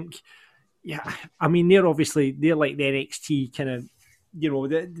 I think, yeah, I mean, they're like the NXT kind of,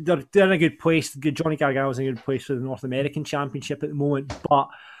 they're in a good place. Johnny Gargano's in a good place for the North American Championship at the moment. But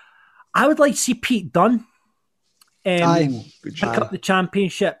I would like to see Pete Dunne pick up the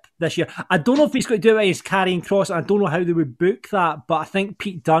championship this year. I don't know if he's going to do it as Karrion Kross. I don't know how they would book that, but I think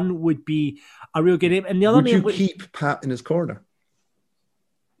Pete Dunne would be a real good name. And the other name would you keep Pat in his corner?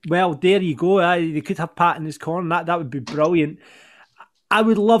 Well, there you go. They could have Pat in his corner. That would be brilliant. I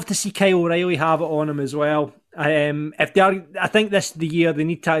would love to see Kyle O'Reilly have it on him as well. If they are, I think this is the year they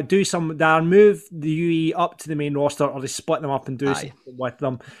need to do move the UE up to the main roster, or they split them up and do something with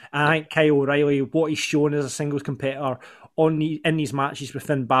them. And I think Kyle O'Reilly, what he's shown as a singles competitor in these matches with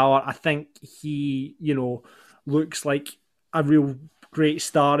Finn Balor, I think he, looks like a real great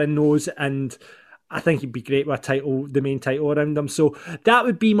star in those, and I think he'd be great with the main title around him. So that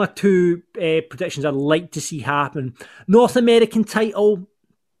would be my two predictions I'd like to see happen. North American title,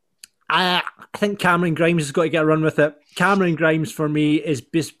 I think Cameron Grimes has got to get a run with it. Cameron Grimes for me is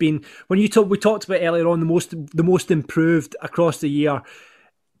just been, we talked about earlier on, the most improved across the year.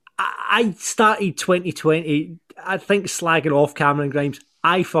 I started 2020, I think, slagging off Cameron Grimes.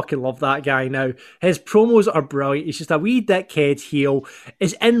 I fucking love that guy now. His promos are brilliant. He's just a wee dickhead heel.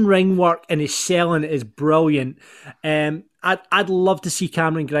 His in-ring work and his selling is brilliant. I'd love to see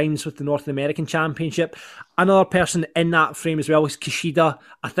Cameron Grimes with the North American Championship. Another person in that frame as well is Kushida.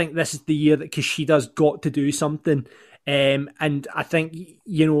 I think this is the year that Kushida's got to do something. And I think,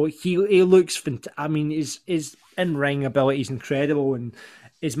 he looks fantastic. I mean, his in-ring ability is incredible, and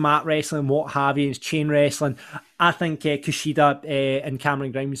his mat wrestling, what have you, his chain wrestling. I think Kushida and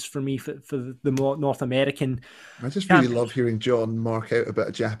Cameron Grimes for me for the North American. I just really love hearing John mark out about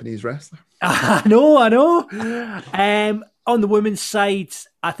a Japanese wrestler. I know. On the women's side,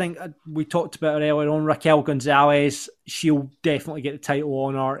 I think we talked about her earlier on, Raquel Gonzalez. She'll definitely get the title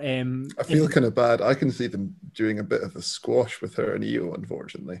on her. I feel kind of bad. I can see them doing a bit of a squash with her and Io,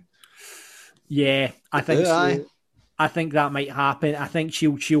 unfortunately. Yeah, I think so. I think that might happen. I think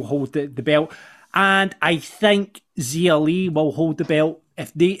she'll hold the belt, and I think Zia Lee will hold the belt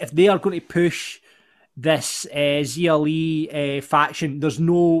if they are going to push this Zia Lee faction. There's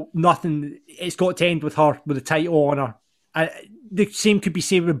nothing. It's got to end with her with the title on her. The same could be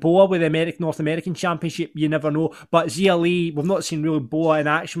said with Boa with the North American Championship. You never know. But Zia Lee, we've not seen really Boa in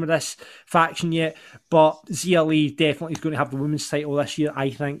action with this faction yet. But Zia Lee definitely is going to have the women's title this year,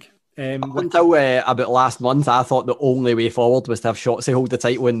 I think. Until about last month, I thought the only way forward was to have Shotzi hold the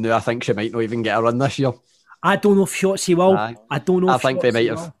title, and now I think she might not even get a run this year. I don't know if Shotzi will. I don't know. I think they might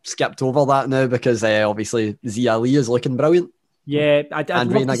have skipped over that now because obviously Zia Lee is looking brilliant. Yeah, I'd love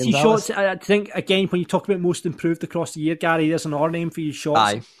to see Shotzi. I think, again, when you talk about most improved across the year, Gary, there's another name for you,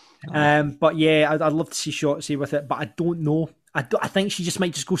 Shotzi. But yeah, I'd love to see Shotzi with it, but I don't know. I think she just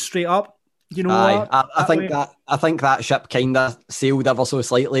might just go straight up. You know what? I think that ship kind of sailed ever so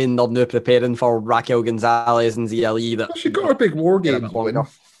slightly, and they're now preparing for Raquel Gonzalez and Zia Lee. She got a big war game win.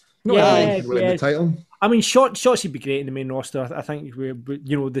 The title. I mean, Shotzi would be great in the main roster. I think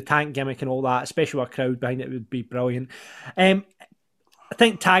the tank gimmick and all that, especially with a crowd behind it, would be brilliant. I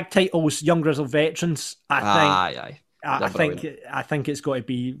think tag titles, Young Grizzled Veterans. I think it's got to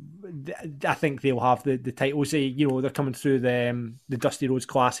be. I think they'll have the titles. They're coming through the Dusty Rhodes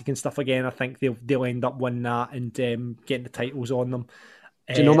Classic and stuff again. I think they'll end up winning that and getting the titles on them.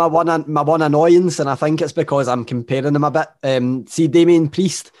 Do you know my one annoyance, and I think it's because I'm comparing them a bit. See, Damian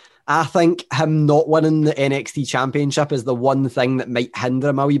Priest, I think him not winning the NXT Championship is the one thing that might hinder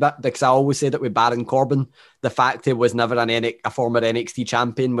him a wee bit, because I always say that with Baron Corbin, the fact he was never a former NXT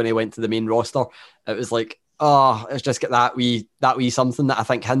champion when he went to the main roster, it was like, it's just got that wee something that I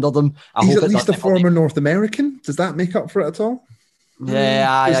think hindered him. He's at least a former North American. Does that make up for it at all? Yeah,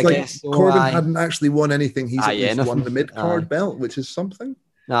 I guess so. Corbin hadn't actually won anything. He's at least won the mid-card belt, which is something.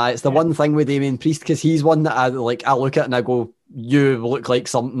 It's the one thing with Damian Priest, because he's one that I look at and I go, you look like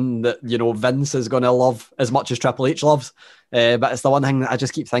something that, Vince is going to love as much as Triple H loves. But it's the one thing that I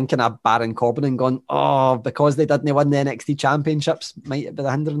just keep thinking of Baron Corbin and going, because they didn't win the NXT championships, might it be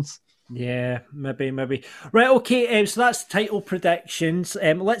the hindrance? Yeah, maybe. Right, okay, so that's title predictions.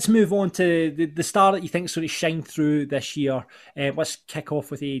 Let's move on to the star that you think sort of shined through this year. Let's kick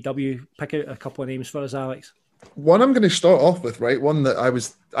off with AEW. Pick out a couple of names for us, Alex. One I'm going to start off with, right? One that I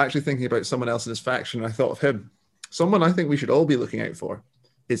was actually thinking about someone else in his faction, and I thought of him. Someone I think we should all be looking out for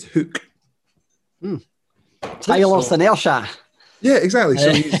is Hook. Tyler Sinersha. Yeah, exactly.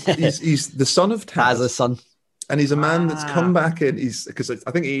 So he's the son of Taz. Taz's son. And he's a man that's come back in. Because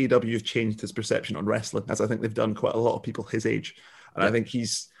I think AEW have changed his perception on wrestling, as I think they've done quite a lot of people his age. And I think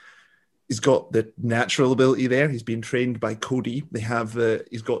he's got the natural ability there. He's been trained by Cody.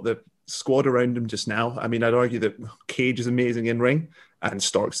 He's got the squad around him just now. I mean, I'd argue that Cage is amazing in ring and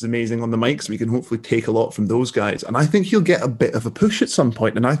Starks is amazing on the mic, so we can hopefully take a lot from those guys. And I think he'll get a bit of a push at some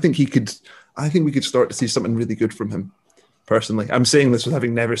point. And I think we could start to see something really good from him. Personally, I'm saying this with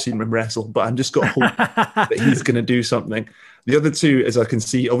having never seen him wrestle, but I'm just got hope that he's going to do something. The other two, as I can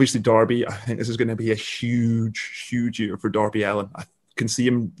see, obviously Darby. I think this is going to be a huge, huge year for Darby Allin. I can see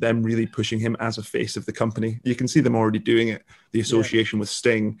them really pushing him as a face of the company. You can see them already doing it. The association with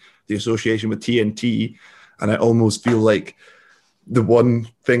Sting, the association with TNT, and I almost feel like the one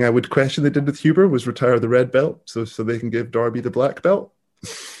thing I would question they did with Huber was retire the red belt, so they can give Darby the black belt.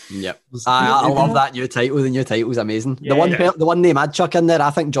 Yep, I love that new title. The new title's amazing. Yeah, the one name I'd chuck in there,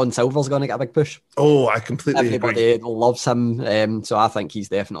 I think John Silver's going to get a big push. Oh, I completely Everybody agree. loves him, so I think he's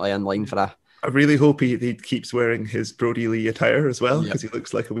definitely in line for a. I really hope he keeps wearing his Brody Lee attire as well, because he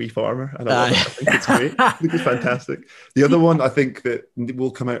looks like a wee farmer, and I think it's great. I think it's fantastic. The other one I think that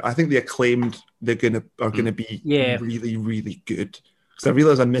will come out, I think the Acclaimed are gonna be really, really good. Because I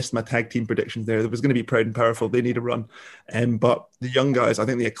realised I missed my tag team predictions there. There was going to be Proud and Powerful. They need a run. But the young guys, I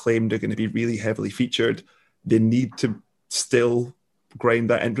think the Acclaimed are going to be really heavily featured. They need to still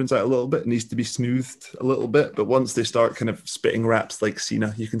grind that entrance out a little bit. It needs to be smoothed a little bit. But once they start kind of spitting raps like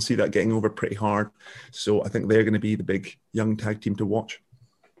Cena, you can see that getting over pretty hard. So I think they're going to be the big young tag team to watch.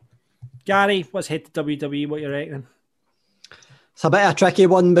 Gary, what's head to WWE? What you reckon? It's a bit of a tricky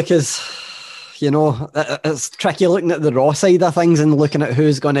one because, it's tricky looking at the Raw side of things and looking at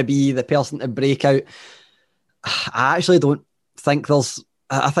who's going to be the person to break out. I actually don't think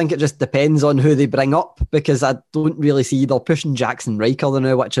I think it just depends on who they bring up, because I don't really see they're pushing Jackson Riker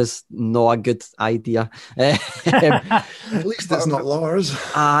now, which is not a good idea. At least it's not Lars.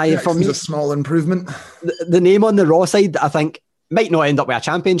 For me, a small improvement. The name on the Raw side, I think, might not end up with a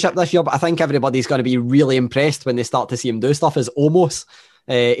championship this year, but I think everybody's going to be really impressed when they start to see him do stuff, is Omos.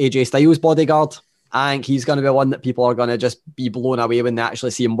 AJ Styles' bodyguard. I think he's going to be one that people are going to just be blown away when they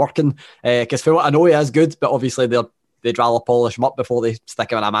actually see him working. Because for what I know, he is good, but obviously they'd rather polish him up before they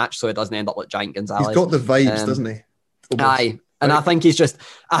stick him in a match, so it doesn't end up like Giant Gonzalez. He's got the vibes, doesn't he? Almost. Aye. And I think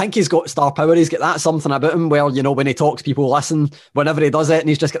he's got star power. He's got that something about him where, when he talks, people listen whenever he does it, and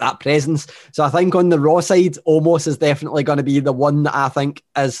he's just got that presence. So I think on the Raw side, Omos is definitely going to be the one that I think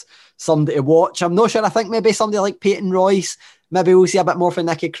is somebody to watch. I'm not sure. I think maybe somebody like Peyton Royce. Maybe we'll see a bit more from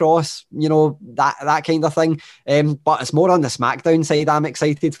Nikki Cross, that kind of thing. But it's more on the SmackDown side I'm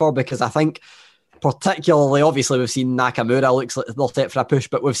excited for, because I think particularly, obviously, we've seen Nakamura looks like they're set for a push,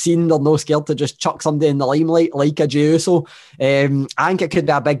 but we've seen they're no scared to just chuck somebody in the limelight like a Jey Uso. I think it could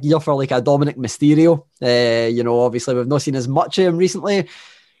be a big year for like a Dominic Mysterio. Obviously, we've not seen as much of him recently.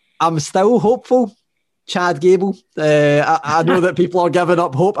 I'm still hopeful. Chad Gable. I know that people are giving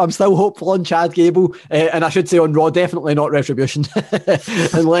up hope. I'm still hopeful on Chad Gable, and I should say on Raw, definitely not Retribution,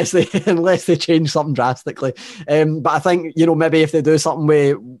 unless they change something drastically. But I think maybe if they do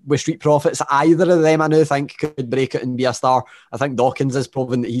something with Street Profits, either of them I now think could break it and be a star. I think Dawkins has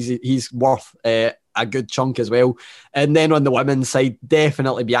proven that he's worth a good chunk as well. And then on the women's side,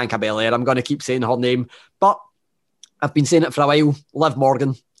 definitely Bianca Belair. I'm going to keep saying her name, but I've been saying it for a while. Liv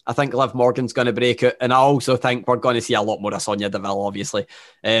Morgan. I think Liv Morgan's going to break it, and I also think we're going to see a lot more of Sonya Deville, obviously.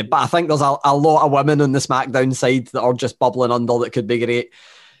 But I think there's a lot of women on the SmackDown side that are just bubbling under that could be great.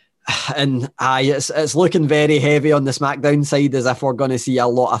 And it's looking very heavy on the SmackDown side, as if we're going to see a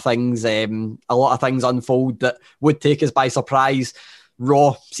lot of things unfold that would take us by surprise.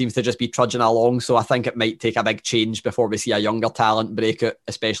 Raw seems to just be trudging along, so I think it might take a big change before we see a younger talent break it,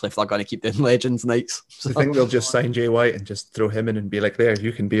 especially if they're going to keep doing Legends nights. So. I think they'll just sign Jay White and just throw him in and be like, there,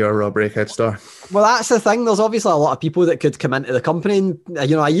 you can be our Raw breakout star. Well, that's the thing. There's obviously a lot of people that could come into the company, and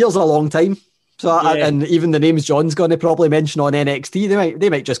a year's a long time. So, and even the names John's going to probably mention on NXT, they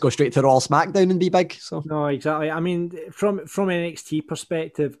might just go straight to Raw SmackDown and be big. So no, exactly. I mean, from NXT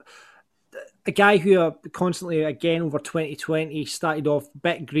perspective, a guy who constantly, again, over 2020, started off a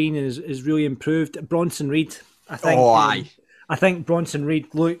bit green and is really improved. Bronson Reed, I think. I think Bronson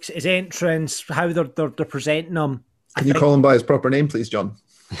Reed looks, his entrance, how they're presenting him. Can you call him by his proper name, please, John?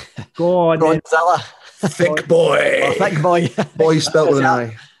 Go on. Bronzilla. Thick boy. Thick boy. Boy spelled with an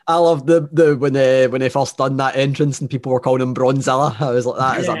I. I love the when they first done that entrance and people were calling him Bronzilla. I was like,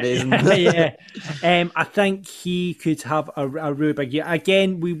 that is amazing. I think he could have a really big year.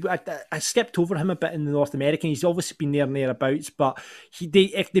 Again, I skipped over him a bit in the North American. He's obviously been there and thereabouts, but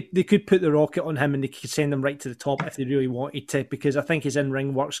if they could put the rocket on him and they could send him right to the top if they really wanted to, because I think his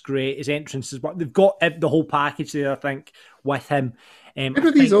in-ring works great, his entrances work. They've got the whole package there, I think, with him. How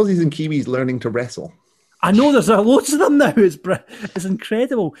are these Aussies and Kiwis learning to wrestle? I know there's loads of them now. It's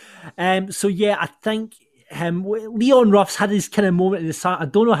incredible. So yeah, I think Leon Ruff's had his kind of moment in the start. I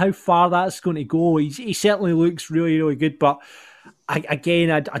don't know how far that's going to go. He certainly looks really, really good, but I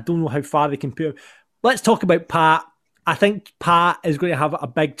don't know how far they can put him. Let's talk about Pat. I think Pat is going to have a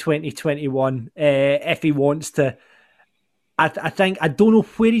big 2021 if he wants to. I don't know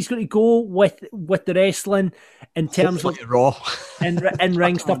where he's going to go with the wrestling in terms of Raw in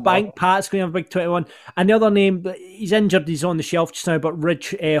ring stuff. But I think Pat's going to have a big 21. Another name, he's injured. He's on the shelf just now. But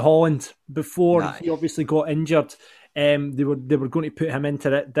Ridge Holland, before he obviously got injured, they were going to put him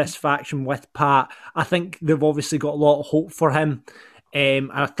into this faction with Pat. I think they've obviously got a lot of hope for him,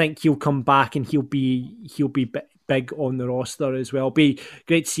 and I think he'll come back and he'll be big on the roster as well. Be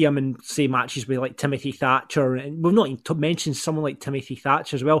great to see him in, say, matches with like Timothy Thatcher, and we've not even mentioned someone like Timothy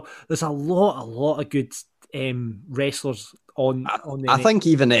Thatcher as well. There's a lot of good wrestlers on the I think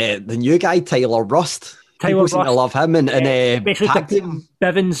even the new guy Tyler Rust. People seem to love him, and especially tag team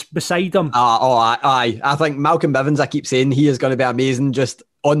Bivens beside him. Aye. I think Malcolm Bivens, I keep saying he is going to be amazing just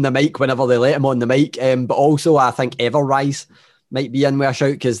on the mic whenever they let him on the mic. But also I think Everrise might be in with a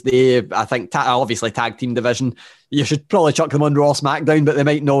shout, because I think obviously tag team division, you should probably chuck them on Raw SmackDown, but they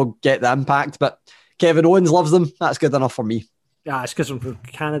might not get the impact. But Kevin Owens loves them. That's good enough for me. Yeah, it's because I'm from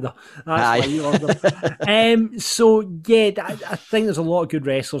Canada. That's why you love them. So yeah, I think there's a lot of good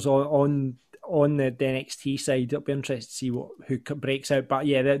wrestlers on the NXT side. It'll be interesting to see who breaks out. But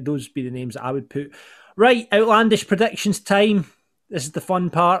yeah, those would be the names that I would put. Right, outlandish predictions time. This is the fun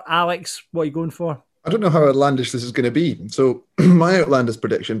part. Alex, what are you going for? I don't know how outlandish this is going to be. So my outlandish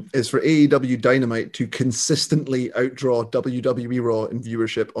prediction is for AEW Dynamite to consistently outdraw WWE Raw in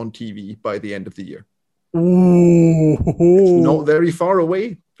viewership on TV by the end of the year. Ooh. It's not very far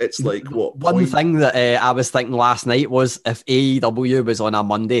away. It's like what? One thing that I was thinking last night was, if AEW was on a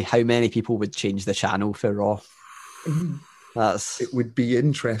Monday, how many people would change the channel for Raw? It would be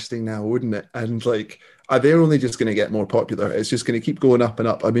interesting now, wouldn't it? And like, they're only just going to get more popular. It's just going to keep going up and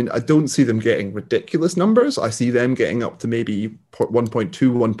up. I mean, I don't see them getting ridiculous numbers. I see them getting up to maybe 1.2,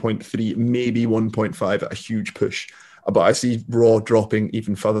 1.3, maybe 1.5 at a huge push. But I see Raw dropping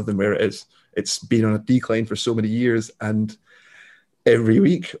even further than where it is. It's been on a decline for so many years, and every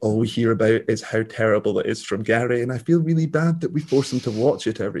week all we hear about is how terrible it is from Gary, and I feel really bad that we force him to watch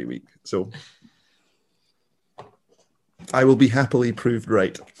it every week. So I will be happily proved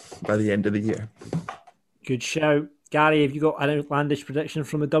right by the end of the year. Good shout. Gary, have you got an outlandish prediction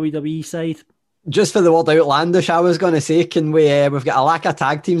from the WWE side? Just for the word outlandish, I was going to say, can we've got a lack of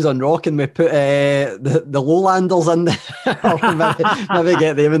tag teams on Raw, can we put the Lowlanders in there? maybe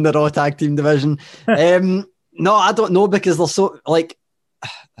get them in the Raw tag team division. No, I don't know, because they're so, like,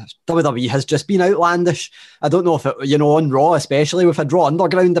 WWE has just been outlandish. I don't know if it, on Raw especially, we've had Raw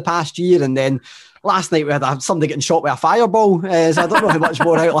Underground the past year, and then last night we had somebody getting shot with a fireball, so I don't know how much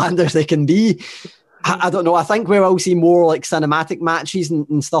more outlandish they can be. I don't know. I think we will see more like cinematic matches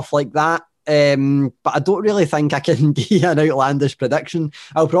and stuff like that. But I don't really think I can give you an outlandish prediction.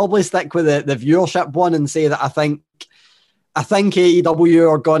 I'll probably stick with the viewership one and say that I think AEW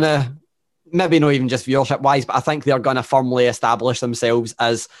are gonna, maybe not even just viewership wise, but I think they're gonna firmly establish themselves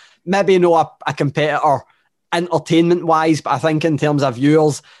as maybe not a competitor entertainment wise, but I think in terms of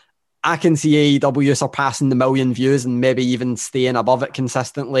viewers, I can see AEW surpassing the 1 million views and maybe even staying above it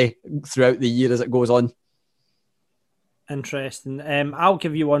consistently throughout the year as it goes on. Interesting. I'll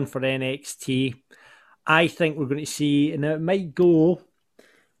give you one for NXT. I think we're going to see, and it might go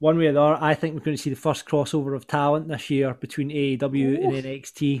one way or the other, I think we're going to see the first crossover of talent this year between AEW and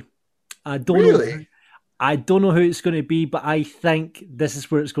NXT. I don't know who it's going to be, but I think this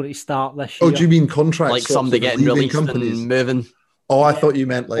is where it's going to start this year. Oh, do you mean contracts? Like somebody getting released and moving? Oh, I thought you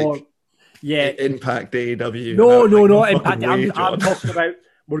meant like Impact AEW. No, Impact. I'm talking about,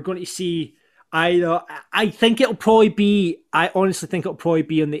 we're going to see either, I honestly think it'll probably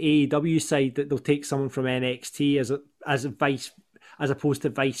be on the AEW side that they'll take someone from NXT as opposed to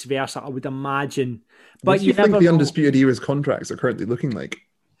vice versa, I would imagine. But what do you think the Undisputed Era's contracts are currently looking like?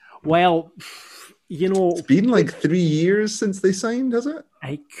 Well, it's been like 3 years since they signed, has it?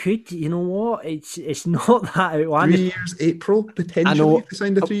 I could, you know what? It's not that outlandish. 3 years, April, potentially, if they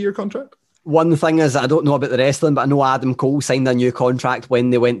signed a 3-year contract. One thing is, I don't know about the wrestling, but I know Adam Cole signed a new contract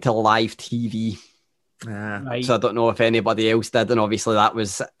when they went to live TV. Right. So I don't know if anybody else did, and obviously that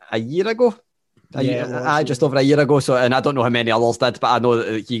was a year ago. Just over a year ago. So, and I don't know how many others did, but I know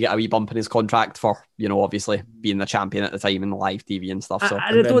that he got a wee bump in his contract for, obviously being the champion at the time in live TV and stuff. So,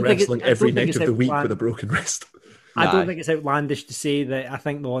 and then wrestling every night of the week with a broken wrist. I don't think it's outlandish to say that I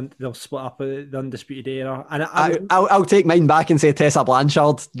think they'll split up the Undisputed Era. And I'll take mine back and say Tessa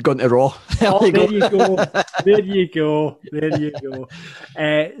Blanchard going to Raw. There you go.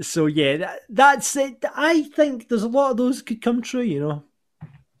 So yeah, that's it. I think there's a lot of those could come true,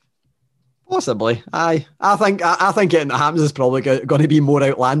 Possibly. I think anything that happens is probably going to be more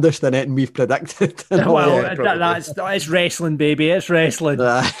outlandish than anything we've predicted. It's wrestling, baby. It's wrestling.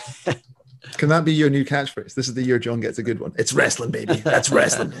 Can that be your new catchphrase? This is the year John gets a good one. It's wrestling, baby. That's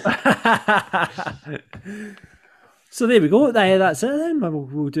wrestling. So there we go. That's it then.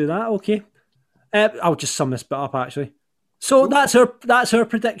 We'll do that. Okay. I'll just sum this bit up actually. So that's our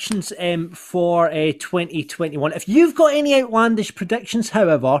predictions for 2021. If you've got any outlandish predictions,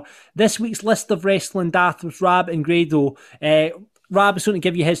 however, this week's list of wrestling daft with Rab and Grado. Rab is going to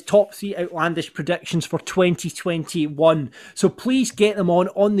give you his top 3 outlandish predictions for 2021. So please get them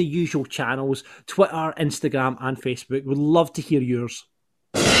on the usual channels, Twitter, Instagram and Facebook. We'd love to hear yours.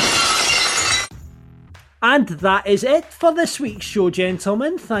 And that is it for this week's show,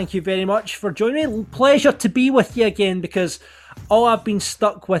 gentlemen. Thank you very much for joining me. Pleasure to be with you again, because all I've been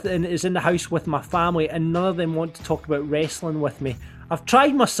stuck with is in the house with my family, and none of them want to talk about wrestling with me. I've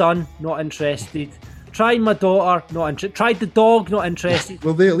tried my son, not interested. Tried my daughter, not interested. Tried the dog, not interested.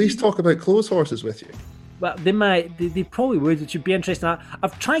 Will they at least talk about clothes horses with you? Well, they might. They probably would. It should be interesting.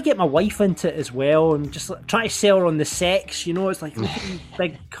 I've tried to get my wife into it as well, and just try to sell her on the sex. It's like, look at these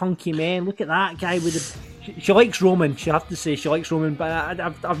big hunky men. Look at that guy with the. She likes Roman. She have to say she likes Roman, but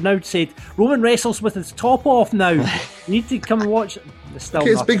I've now said Roman wrestles with his top off now. You need to come and watch. Still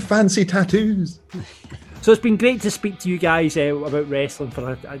his big fancy tattoos. So it's been great to speak to you guys about wrestling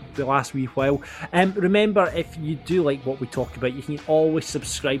for the last wee while. Remember, if you do like what we talk about, you can always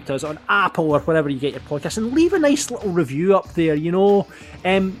subscribe to us on Apple or wherever you get your podcast, and leave a nice little review up there. We've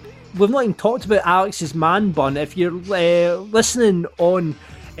not even talked about Alex's man bun. If you're listening on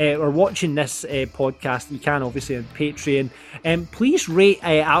or watching this podcast, you can obviously on Patreon. Please rate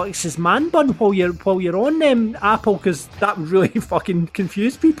Alex's man bun while you're on Apple, because that would really fucking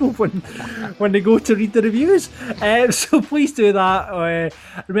confuse people when they go to read the reviews. So please do that.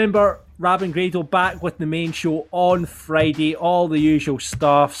 Remember, Rab and Grado back with the main show on Friday, all the usual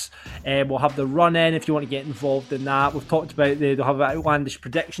stuffs. We'll have the run-in if you want to get involved in that. We've talked about they'll have outlandish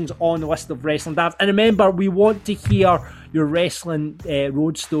predictions on the list of wrestling daft. And remember, we want to hear your wrestling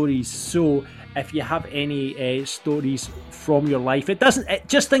road stories. So if you have any stories from your life,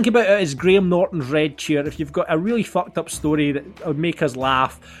 just think about it as Graham Norton's red chair. If you've got a really fucked up story that would make us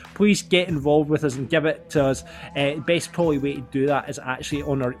laugh, please get involved with us and give it to us. Best probably way to do that is actually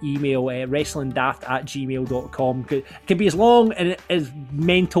on our email, wrestlingdaft@gmail.com. It can be as long and as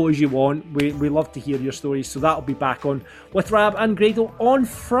mental as you want. We love to hear your stories. So that'll be back on with Rab and Grado on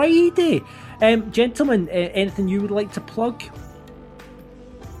Friday. Gentlemen, anything you would like to plug?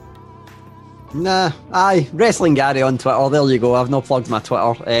 Nah, Wrestling Gary on Twitter. There you go. I've not plugged my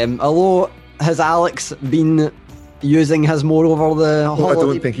Twitter. Although, has Alex been using his more over the holiday? I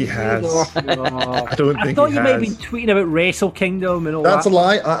don't think he has. I thought you might have been tweeting about Wrestle Kingdom and all that. That's a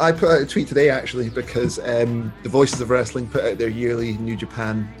lie. I put out a tweet today actually, because the Voices of Wrestling put out their yearly New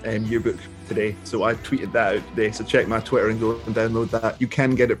Japan yearbook today. So I tweeted that out today. So check my Twitter and go and download that. You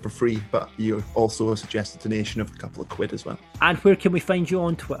can get it for free, but you also suggest a donation of a couple of quid as well. And where can we find you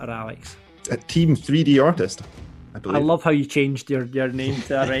on Twitter, Alex? At Team 3D Artist, I believe. I love how you changed your name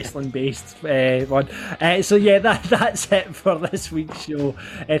to a wrestling-based one. So yeah, that's it for this week's show.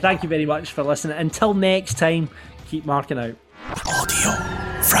 Thank you very much for listening. Until next time, keep marking out. Audio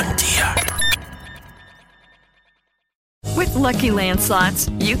Frontier. With Lucky Land Slots,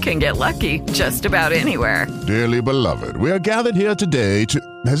 you can get lucky just about anywhere. Dearly beloved, we are gathered here today to...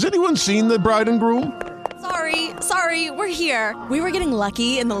 Has anyone seen the bride and groom? Sorry, we're here. We were getting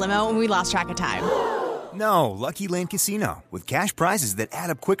lucky in the limo and we lost track of time. No, Lucky Land Casino, with cash prizes that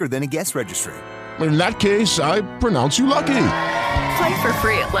add up quicker than a guest registry. In that case, I pronounce you lucky. Play for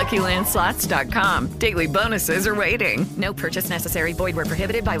free at LuckyLandSlots.com. Daily bonuses are waiting. No purchase necessary. Void where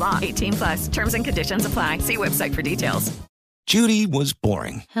prohibited by law. 18+. Terms and conditions apply. See website for details. Judy was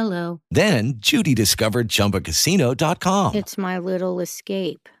boring. Hello. Then Judy discovered ChumbaCasino.com. It's my little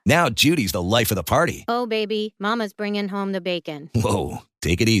escape. Now Judy's the life of the party. Oh, baby, mama's bringing home the bacon. Whoa,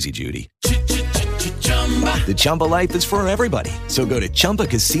 take it easy, Judy. The Chumba life is for everybody. So go to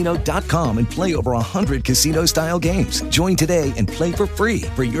ChumbaCasino.com and play over 100 casino-style games. Join today and play for free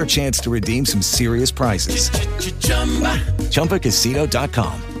for your chance to redeem some serious prizes.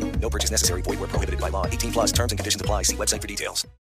 ChumbaCasino.com. No purchase necessary. Void where prohibited by law. 18 plus terms and conditions apply. See website for details.